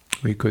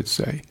 we could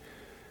say.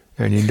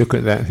 And you look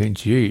at that and think,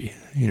 gee,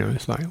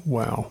 it's like,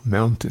 wow,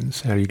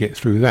 mountains, how do you get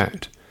through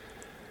that?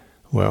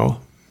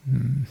 Well,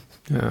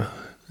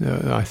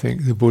 I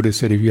think the Buddha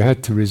said if you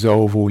had to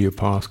resolve all your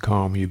past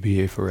karma, you'd be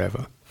here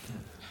forever.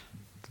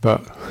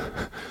 But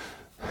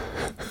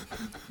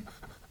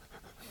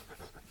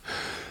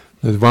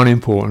there's one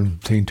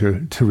important thing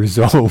to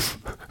resolve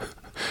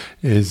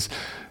is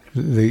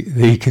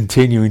the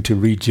continuing to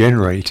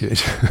regenerate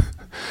it.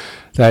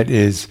 That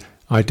is,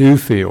 I do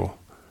feel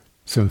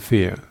some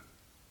fear,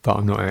 but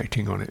I'm not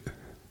acting on it.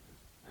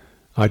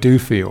 I do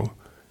feel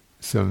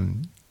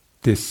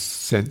this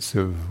sense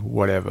of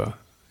whatever,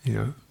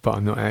 but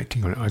I'm not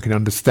acting on it. I can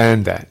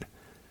understand that.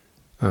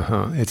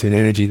 It's an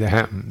energy that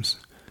happens.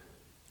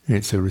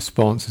 It's a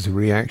response, it's a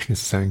reaction,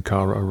 it's a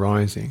sankhara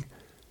arising.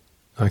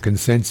 I can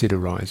sense it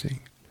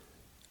arising.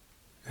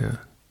 Yeah.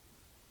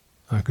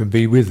 I can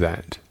be with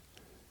that.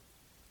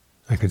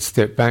 I can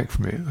step back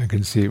from it. I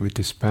can see it with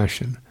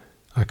dispassion.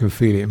 I can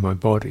feel it in my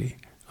body.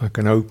 I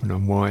can open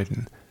and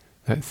widen.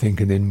 That thing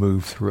can then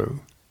move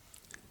through.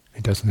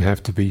 It doesn't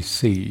have to be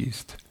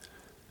seized.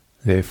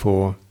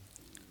 Therefore,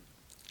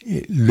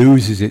 it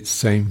loses its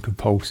same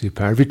compulsive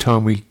power. Every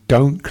time we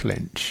don't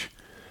clench,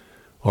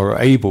 or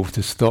are able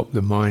to stop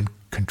the mind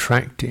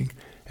contracting,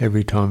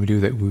 every time we do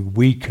that, we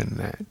weaken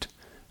that.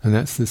 And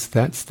that's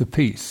the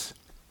peace.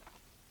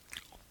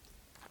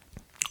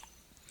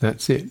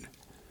 That's it.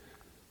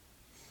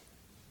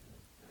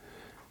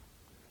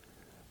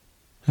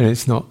 And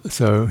it's not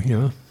so,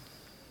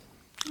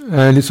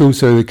 And it's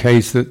also the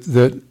case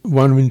that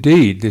one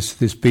indeed,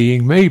 this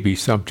being may be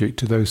subject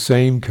to those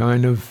same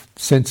kind of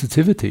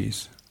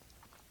sensitivities.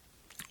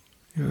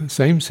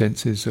 Same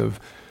senses of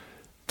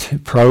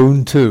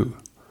prone to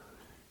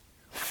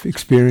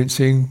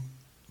experiencing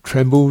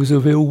trembles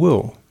of ill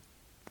will,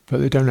 but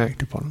they don't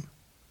act upon them.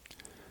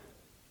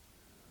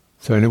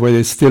 So in a way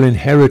they're still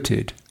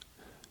inherited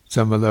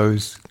some of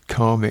those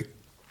karmic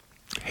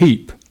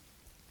heap.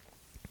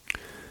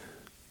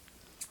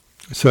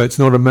 So it's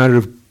not a matter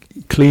of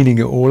cleaning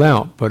it all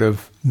out, but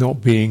of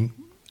not being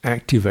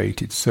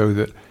activated, so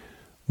that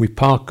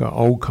vipaka,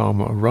 old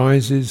karma,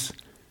 arises,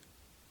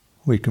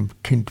 we can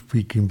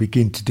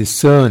begin to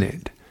discern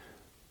it.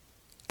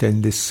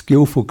 Then this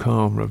skillful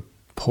karma of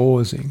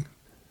pausing,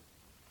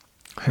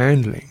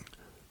 handling,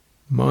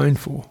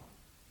 mindful,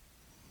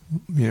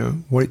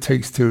 what it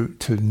takes to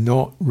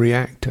not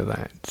react to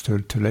that,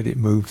 to let it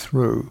move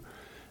through,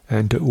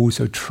 and to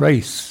also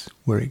trace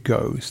where it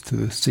goes to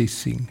the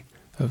ceasing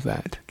of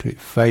that, till it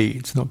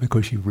fades, not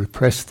because you've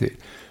repressed it,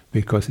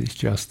 because it's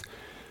just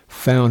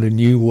found a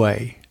new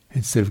way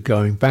instead of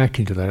going back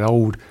into that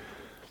old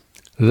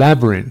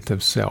labyrinth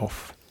of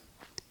self.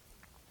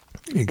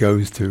 It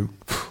goes to,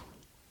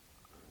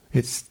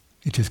 it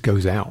just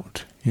goes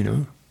out,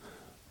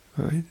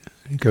 right?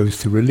 It goes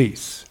to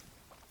release.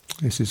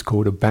 This is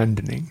called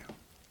abandoning,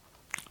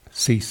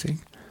 ceasing.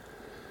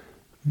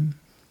 And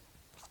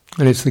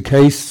it's the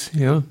case,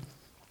 I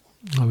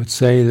would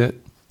say that,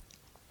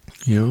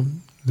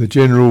 the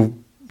general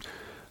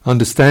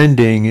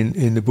understanding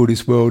in the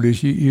Buddhist world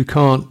is you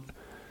can't,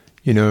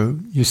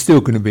 you're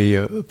still going to be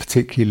a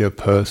particular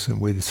person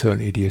with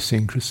certain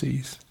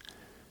idiosyncrasies,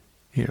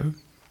 and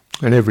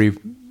every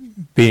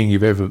being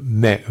you've ever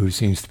met who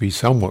seems to be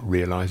somewhat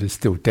realized is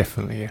still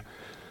definitely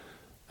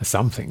a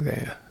something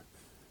there,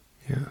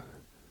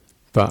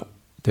 but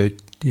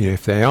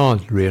if they are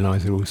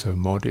realized, they're also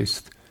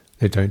modest,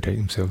 they don't take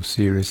themselves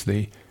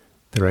seriously,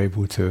 they're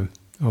able to,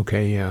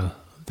 okay,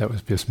 that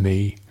was just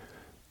me,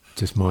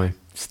 just my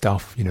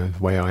stuff, the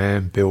way I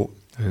am built,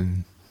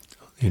 and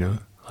I'm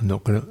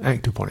not going to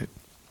act upon it.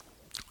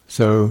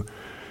 So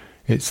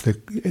that's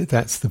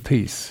the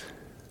peace.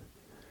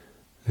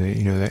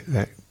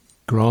 That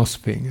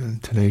grasping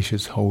and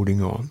tenacious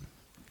holding on.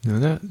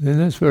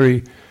 That's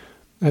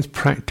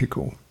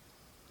practical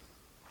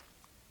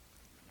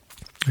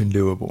and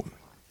doable.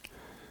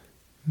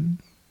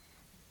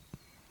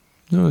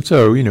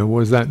 So what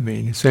does that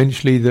mean?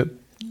 Essentially that,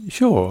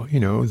 sure,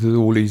 there's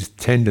all these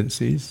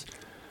tendencies,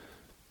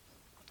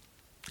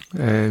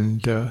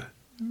 and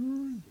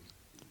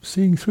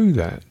seeing through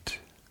that,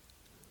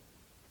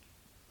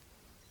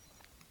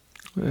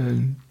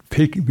 and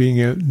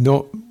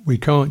we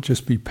can't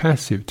just be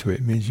passive to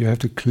it. It means you have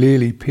to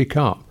clearly pick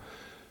up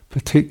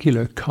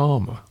particular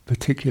karma,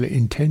 particular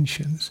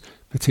intentions,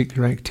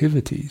 particular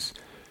activities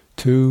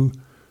that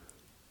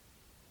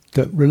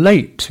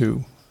relate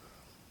to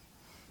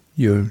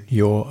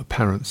your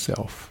apparent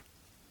self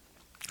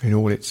in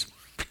all its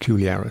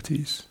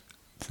peculiarities,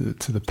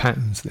 to the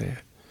patterns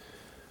there.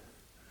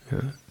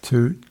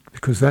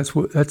 Because that's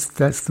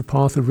the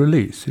path of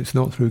release. It's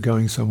not through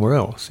going somewhere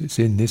else. It's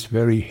in this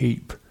very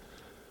heap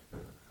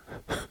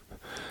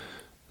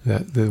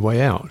that the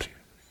way out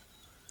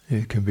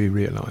it can be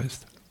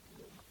realized.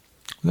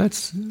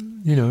 That's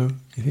you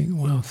think,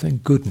 well,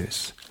 thank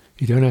goodness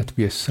you don't have to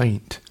be a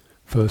saint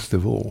first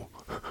of all.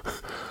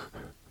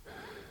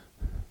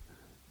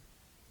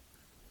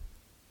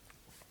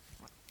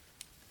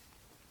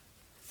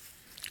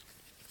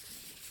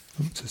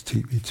 Not just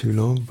keep me too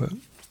long, but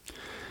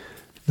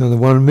another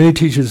one. Many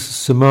teachers of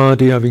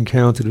samadhi I've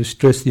encountered have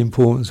stressed the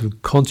importance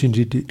of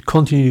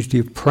continuity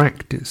of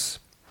practice,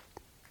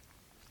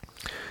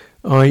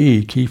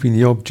 i.e. keeping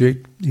the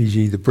object,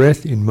 e.g. the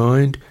breath, in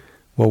mind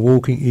while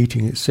walking,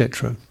 eating,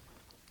 etc.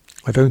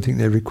 I don't think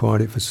they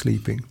required it for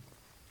sleeping.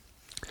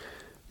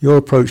 Your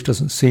approach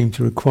doesn't seem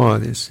to require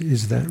this.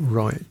 Is that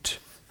right?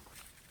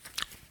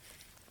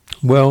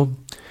 Well,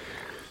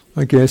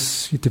 I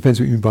guess it depends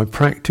what you mean by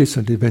practice,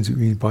 and it depends what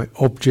you mean by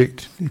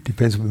object, it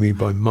depends what you mean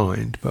by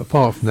mind. But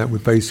apart from that, we're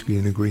basically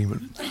in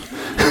agreement.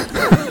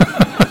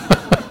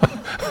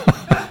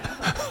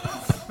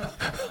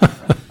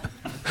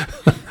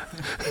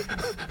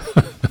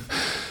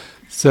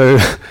 So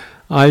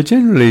I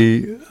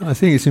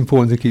think it's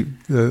important to keep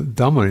the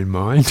Dhamma in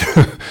mind,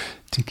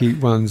 to keep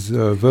one's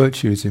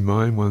virtues in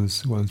mind,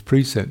 one's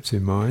precepts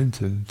in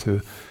mind, and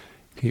to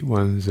keep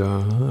one's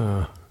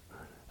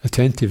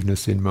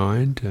attentiveness in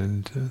mind,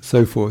 and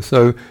so forth.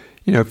 So,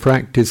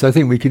 practice. I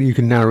think you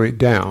can narrow it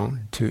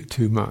down to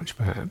too much,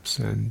 perhaps,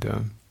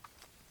 and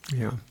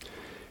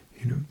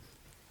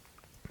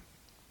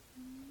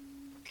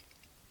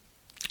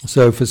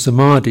So for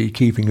samadhi,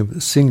 keeping a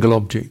single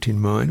object in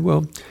mind.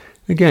 Well,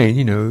 again,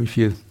 if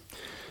you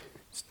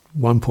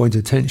one point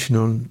attention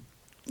on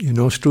your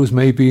nostrils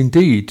may be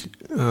indeed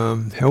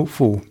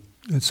helpful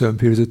at certain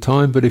periods of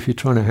time, but if you're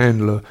trying to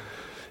handle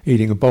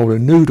eating a bowl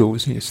of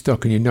noodles and you're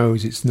stuck in your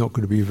nose, it's not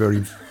going to be a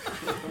very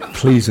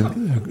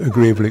pleasant,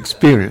 agreeable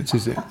experience,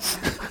 is it?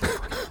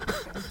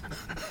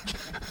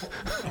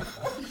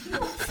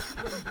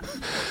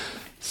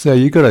 So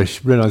you've got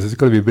to realise there's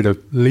got to be a bit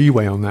of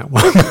leeway on that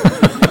one.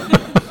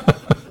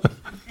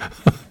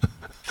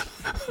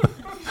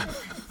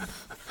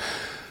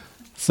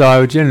 So I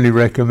would generally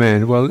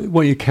recommend, well,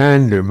 what you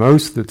can do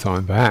most of the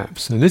time,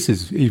 perhaps, and this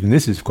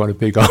is quite a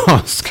big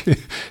ask,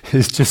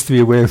 is just to be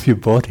aware of your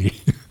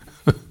body.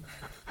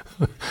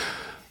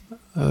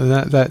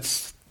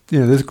 That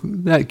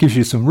gives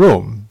you some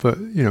room. But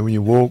when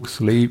you walk,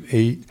 sleep,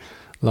 eat,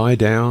 lie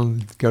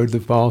down, go to the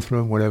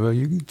bathroom, whatever,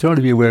 you try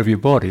to be aware of your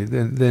body.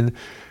 Then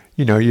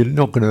you're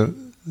not going to.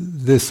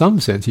 There's some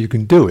sense you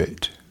can do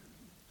it,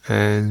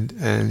 and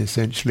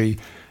essentially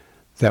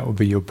that will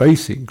be your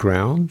basic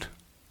ground.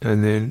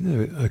 And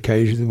then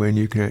occasionally when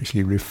you can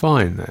actually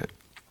refine that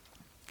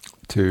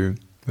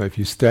if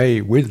you stay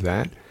with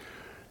that,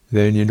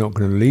 then you're not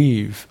going to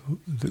leave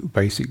the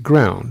basic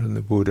ground. And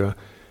the Buddha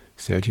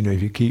said,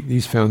 if you keep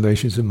these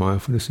foundations of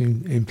mindfulness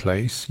in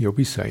place, you'll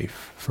be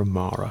safe from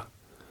Mara.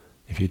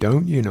 If you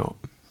don't, you're not.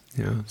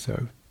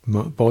 So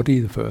body,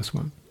 the first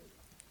one.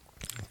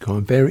 Go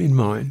and bear it in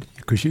mind,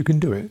 because you can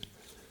do it.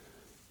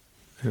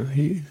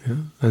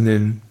 And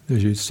then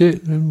as you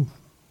sit, and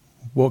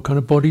what kind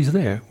of body's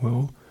there?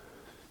 Well,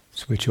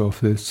 switch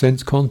off the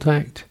sense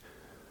contact.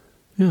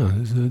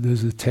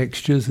 There's the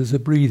textures, there's a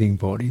breathing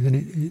body. Then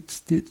it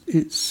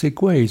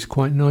segues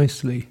quite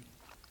nicely.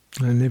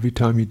 And every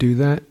time you do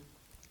that,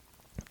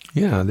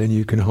 then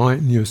you can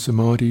heighten your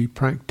samadhi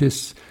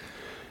practice.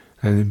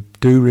 And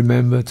do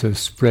remember to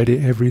spread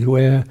it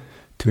everywhere,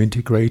 to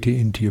integrate it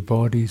into your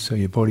body, so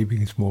your body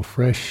becomes more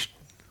fresh,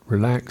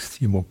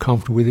 relaxed, you're more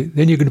comfortable with it.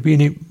 Then you're going to be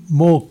in it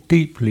more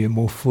deeply and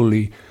more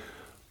fully,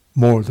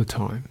 more of the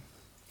time.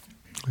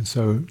 And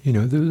so,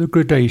 the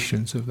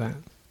gradations of that.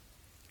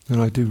 And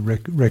I do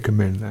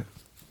recommend that.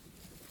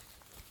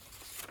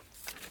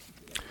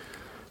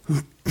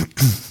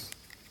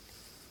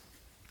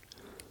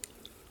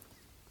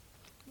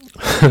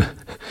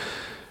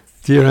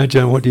 Dear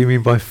Ajahn, what do you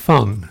mean by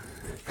fun?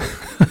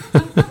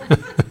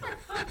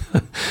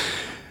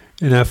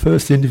 In our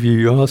first interview,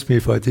 you asked me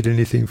if I did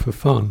anything for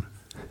fun.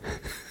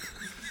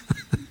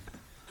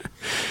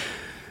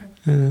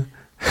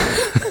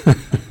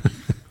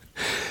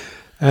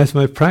 As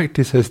my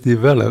practice has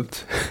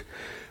developed,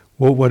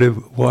 what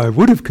I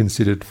would have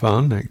considered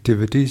fun,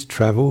 activities,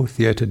 travel,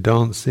 theatre,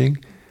 dancing,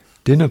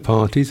 dinner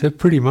parties, have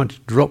pretty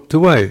much dropped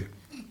away,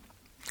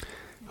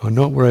 are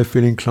not where I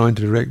feel inclined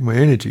to direct my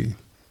energy.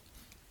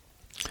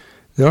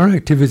 There are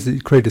activities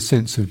that create a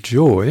sense of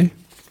joy,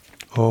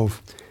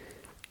 of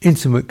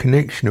intimate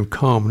connection, of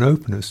calm and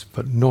openness,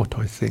 but not,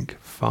 I think,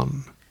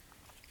 fun.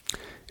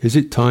 Is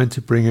it time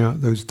to bring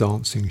out those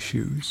dancing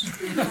shoes?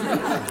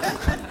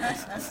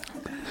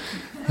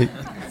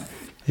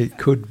 It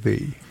could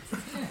be.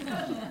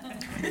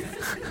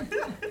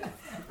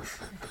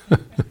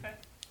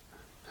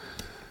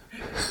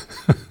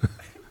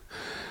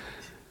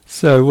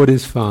 So what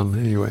is fun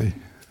anyway?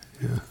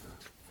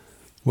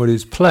 What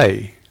is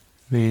play?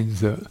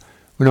 Means that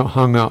we're not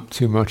hung up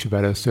too much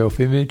about our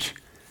self-image.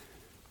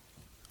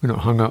 We're not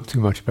hung up too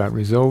much about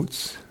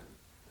results.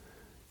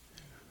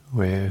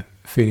 We're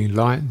feeling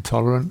light and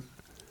tolerant.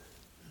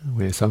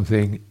 We're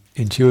something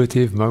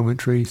intuitive,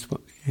 momentary.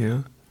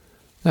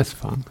 That's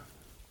fun.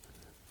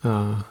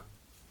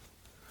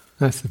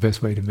 That's the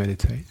best way to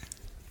meditate.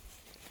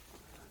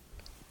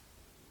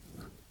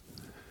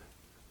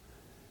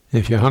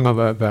 If you're hung up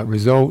about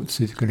results,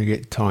 it's going to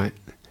get tight.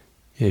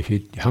 If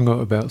you're hung up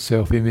about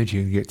self-image,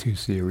 you can get too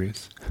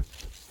serious.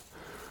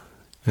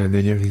 And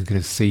then everything's going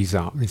to seize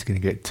up. It's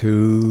going to get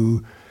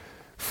too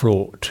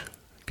fraught.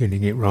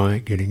 Getting it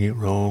right, getting it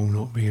wrong,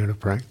 not being able to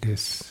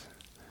practice.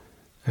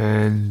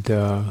 And,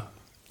 there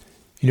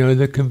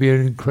can be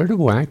an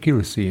incredible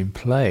accuracy in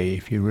play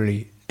if you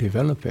really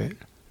develop it.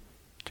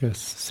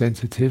 Just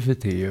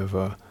sensitivity of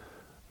a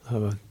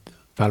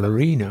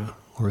ballerina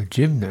or a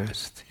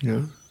gymnast,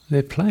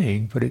 They're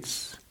playing, but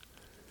it's,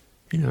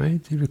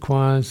 it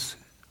requires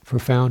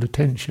profound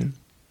attention.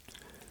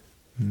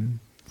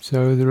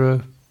 So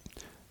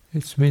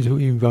it means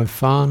what you mean by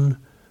fun,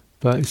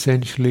 but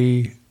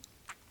essentially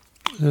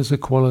there's a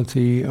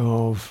quality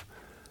of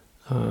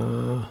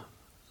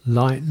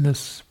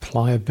lightness,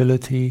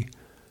 pliability,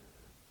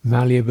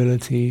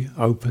 malleability,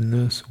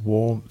 openness,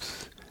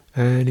 warmth,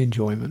 and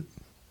enjoyment.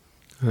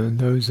 And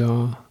those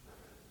are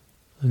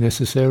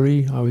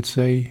necessary, I would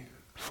say,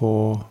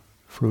 for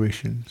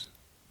fruitions.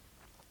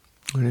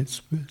 And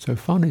so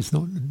fun is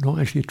not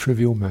actually a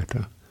trivial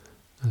matter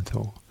at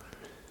all.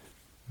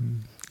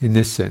 In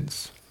this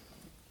sense,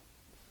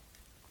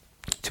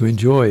 to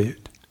enjoy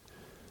it,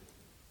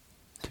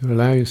 to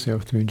allow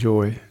yourself to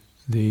enjoy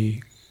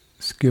the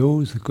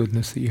skills, the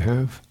goodness that you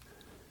have,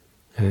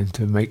 and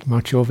to make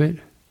much of it,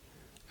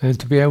 and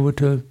to be able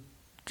to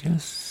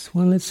just,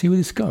 let's see where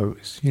this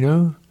goes,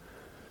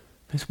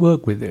 Let's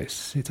work with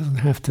this. It doesn't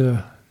have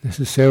to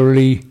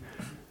necessarily,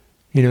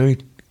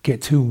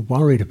 get too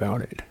worried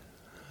about it,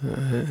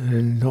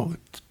 and not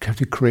have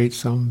to create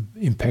some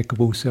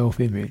impeccable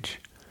self-image.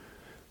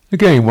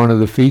 Again, one of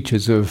the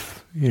features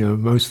of,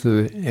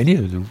 any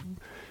of the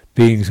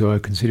beings who I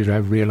consider to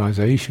have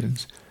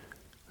realizations,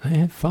 they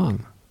have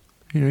fun.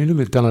 You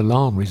look at Dalai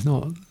Lama, he's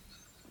not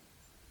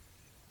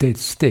dead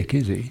stick,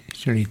 is he? He's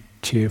generally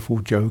cheerful,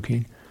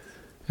 joking.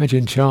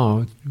 Ajahn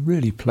Chah,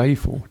 really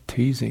playful,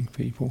 teasing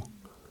people.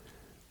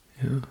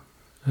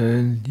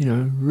 And,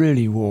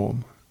 really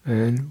warm.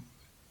 And,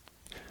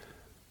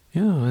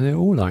 and they're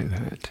all like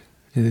that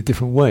in their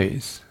different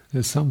ways.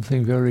 There's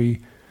something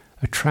very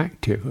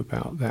attractive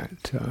about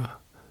that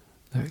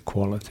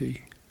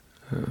quality.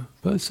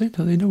 But at the same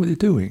time, they know what they're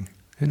doing.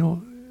 They're not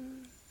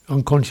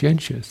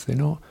unconscientious. They're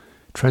not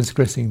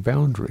transgressing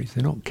boundaries.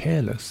 They're not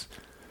careless.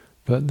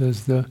 But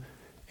there's the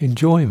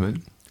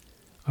enjoyment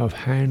of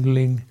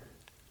handling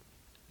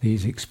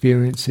these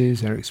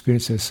experiences, our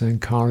experiences as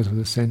sankharas, with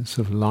a sense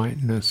of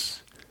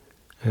lightness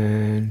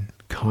and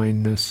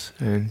kindness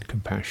and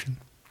compassion.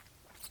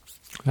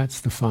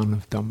 That's the fun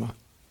of Dhamma.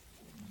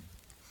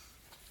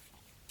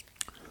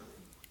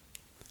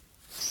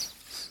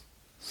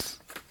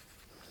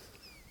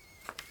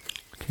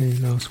 Okay,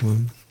 last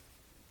one.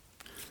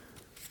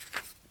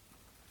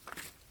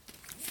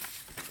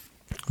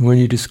 When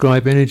you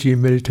describe energy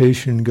in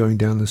meditation, going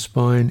down the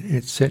spine,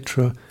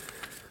 etc.,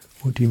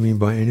 what do you mean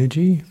by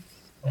energy?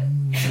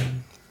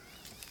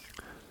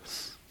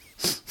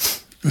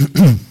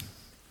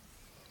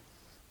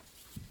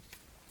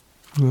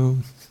 Well,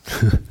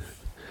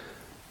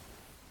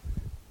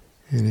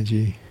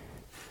 energy.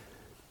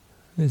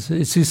 It's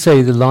to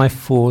say the life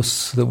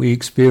force that we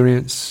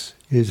experience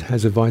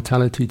has a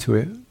vitality to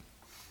it.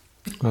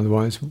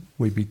 Otherwise,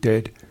 we'd be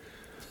dead.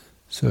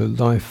 So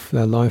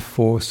the life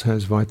force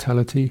has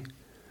vitality.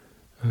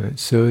 It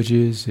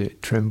surges,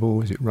 it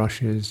trembles, it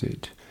rushes.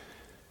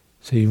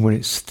 So even when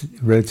it's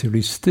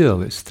relatively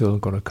still, it's still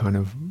got a kind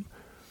of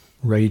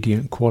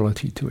radiant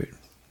quality to it.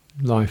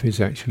 Life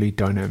is actually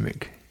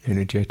dynamic,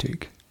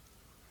 energetic.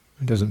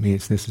 It doesn't mean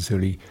it's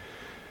necessarily,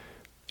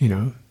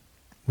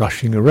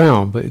 rushing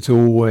around, but it's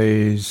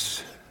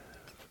always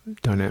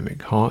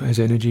dynamic. Heart has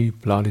energy,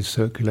 blood is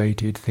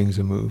circulated, things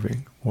are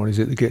moving. What is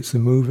it that gets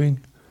them moving?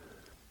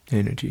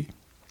 Energy.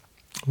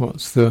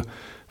 What's the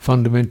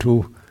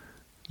fundamental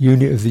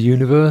unit of the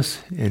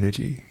universe?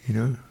 Energy.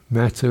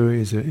 Matter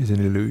is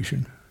an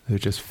illusion. They're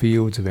just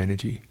fields of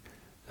energy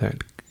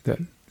that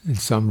in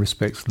some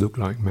respects look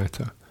like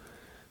matter.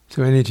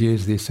 So energy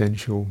is the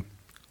essential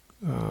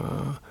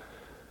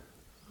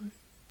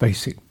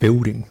basic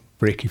building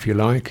brick, if you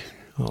like,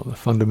 or the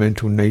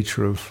fundamental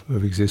nature of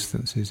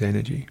existence is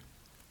energy.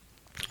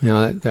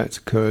 Now that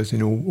occurs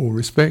in all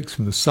respects,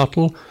 from the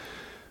subtle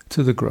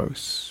to the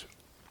gross.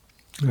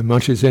 And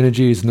much as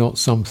energy is not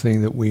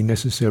something that we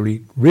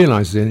necessarily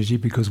realize as energy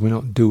because we're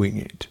not doing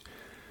it.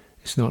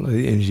 It's not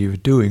the energy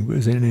of doing, but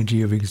it's an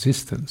energy of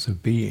existence,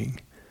 of being.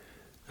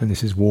 And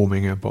this is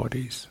warming our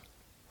bodies.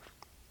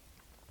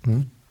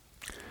 And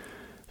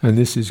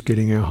this is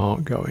getting our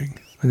heart going.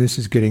 And this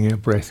is getting our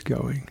breath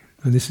going.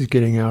 And this is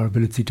getting our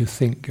ability to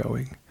think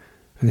going.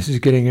 And this is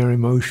getting our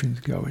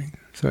emotions going.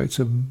 So it's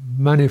a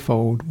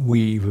manifold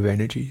weave of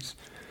energies.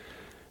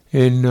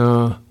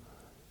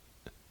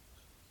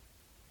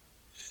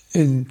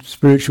 In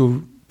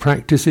spiritual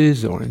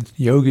practices, or in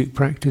yogic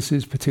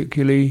practices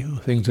particularly, or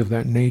things of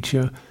that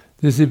nature,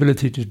 there's the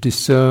ability to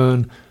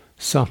discern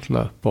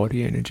subtler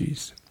body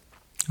energies.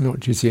 Not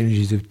just the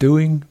energies of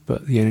doing,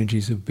 but the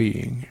energies of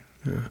being.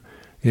 The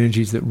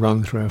energies that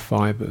run through our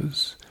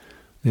fibers,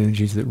 the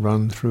energies that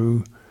run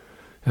through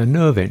our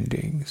nerve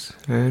endings.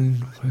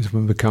 And as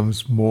one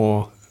becomes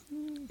more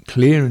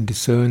clear and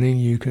discerning,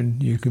 you can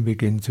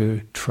begin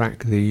to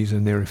track these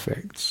and their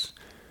effects.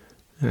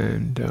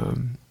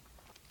 And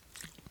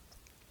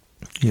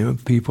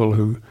people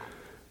who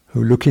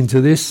look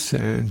into this,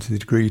 and to the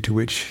degree to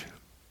which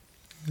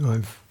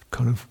I've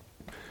kind of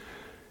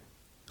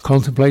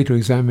contemplate or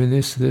examine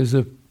this, there's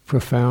a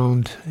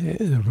profound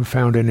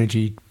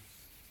energy,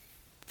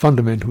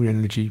 fundamental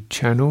energy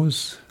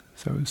channels.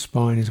 So the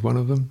spine is one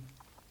of them,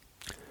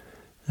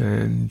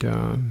 and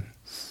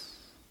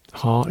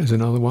heart is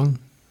another one.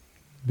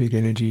 Big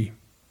energy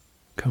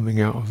coming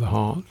out of the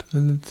heart,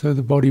 and so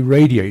the body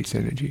radiates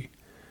energy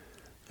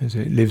as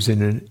it lives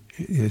in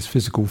its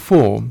physical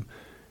form.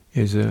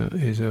 Is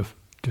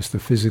just a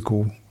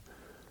physical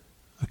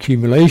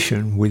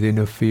accumulation within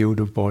a field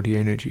of bodily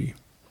energy.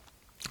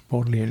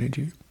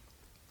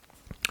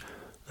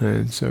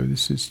 And so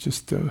this is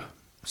just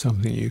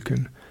something you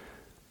can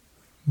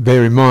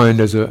bear in mind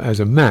as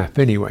a map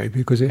anyway,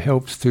 because it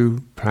helps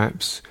to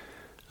perhaps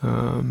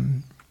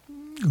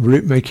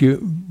make you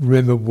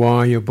remember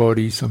why your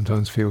body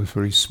sometimes feels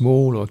very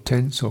small or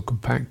tense or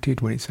compacted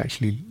when it's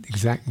actually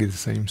exactly the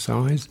same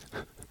size,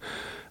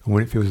 and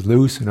when it feels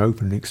loose and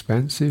open and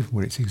expansive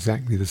when it's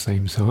exactly the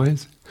same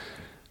size.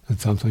 And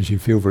sometimes you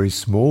feel very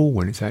small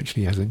when it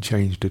actually hasn't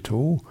changed at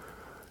all.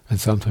 And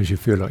sometimes you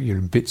feel like you're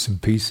in bits and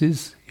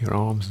pieces, your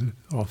arms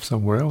are off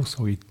somewhere else,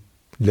 or your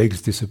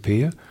legs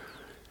disappear.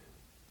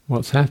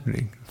 What's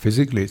happening?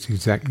 Physically it's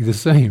exactly the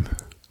same.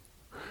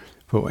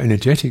 But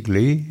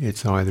energetically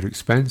it's either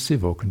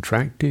expansive or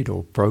contracted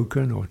or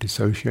broken or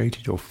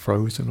dissociated or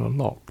frozen or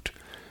locked.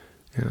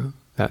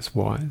 That's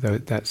why,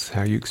 that's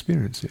how you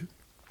experience it.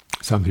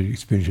 Sometimes you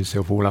experience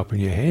yourself all up in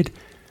your head.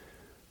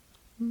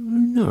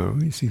 No,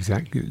 it's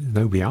exactly,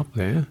 nobody up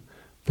there,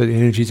 but the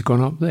energy's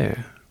gone up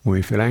there. When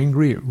we feel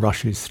angry, it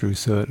rushes through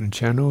certain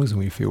channels, and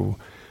we feel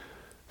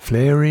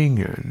flaring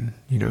and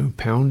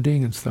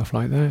pounding and stuff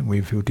like that. When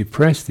we feel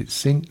depressed, it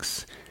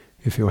sinks.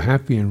 If we feel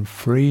happy and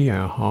free,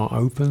 our heart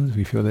opens.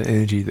 We feel the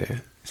energy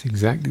there. It's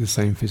exactly the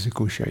same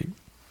physical shape.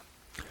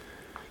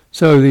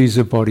 So these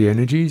are body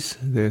energies.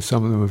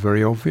 Some of them are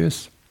very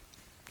obvious.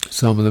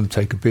 Some of them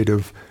take a bit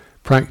of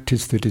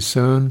practice to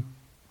discern.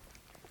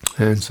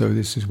 And so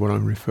this is what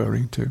I'm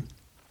referring to.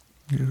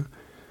 And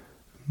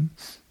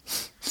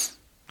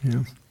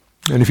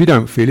if you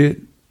don't feel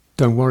it,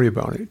 don't worry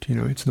about it.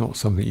 It's not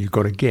something you've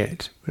got to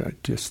get.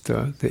 But just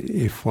that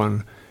if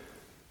one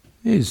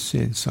is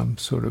in some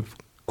sort of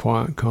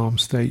quiet, calm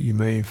state, you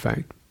may in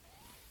fact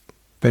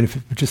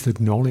benefit from just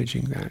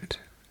acknowledging that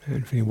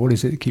and thinking, what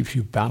is it that keeps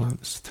you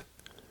balanced?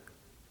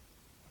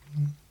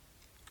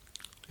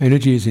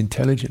 Energy is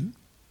intelligent.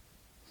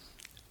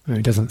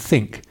 It doesn't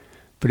think,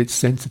 but it's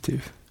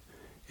sensitive.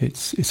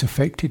 It's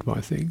affected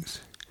by things.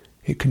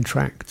 It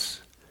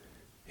contracts.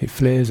 It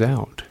flares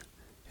out.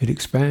 It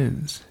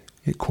expands.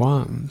 It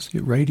quietens.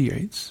 It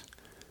radiates.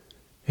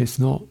 It's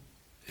not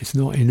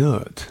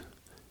inert.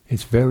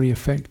 It's very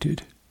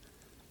affected.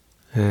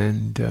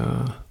 And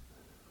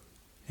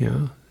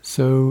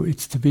so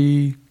it's to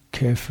be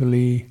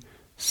carefully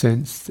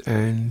sensed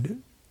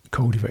and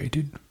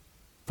cultivated.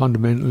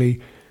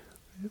 Fundamentally,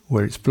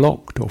 where it's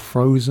blocked or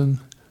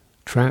frozen,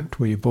 trapped,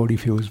 where your body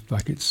feels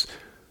like it's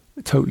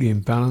totally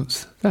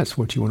imbalanced, that's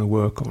what you want to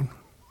work on,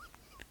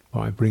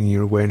 by bringing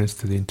your awareness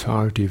to the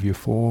entirety of your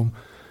form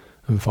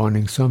and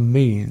finding some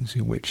means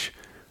in which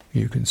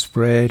you can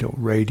spread or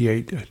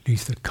radiate at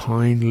least a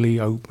kindly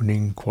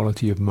opening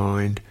quality of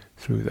mind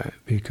through that,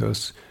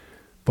 because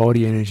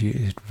body energy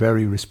is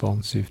very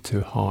responsive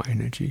to heart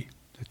energy.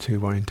 The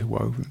two are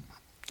interwoven.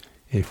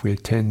 If we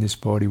attend this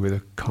body with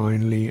a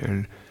kindly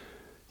and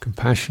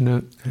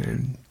compassionate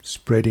and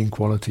spreading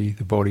quality,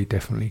 the body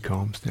definitely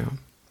calms down.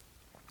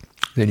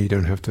 Then you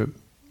don't have to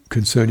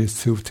concern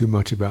yourself too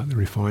much about the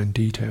refined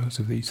details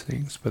of these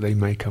things, but they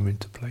may come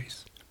into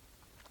place.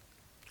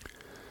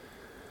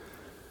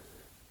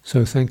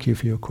 So thank you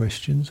for your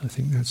questions. I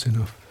think that's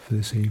enough for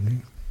this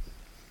evening.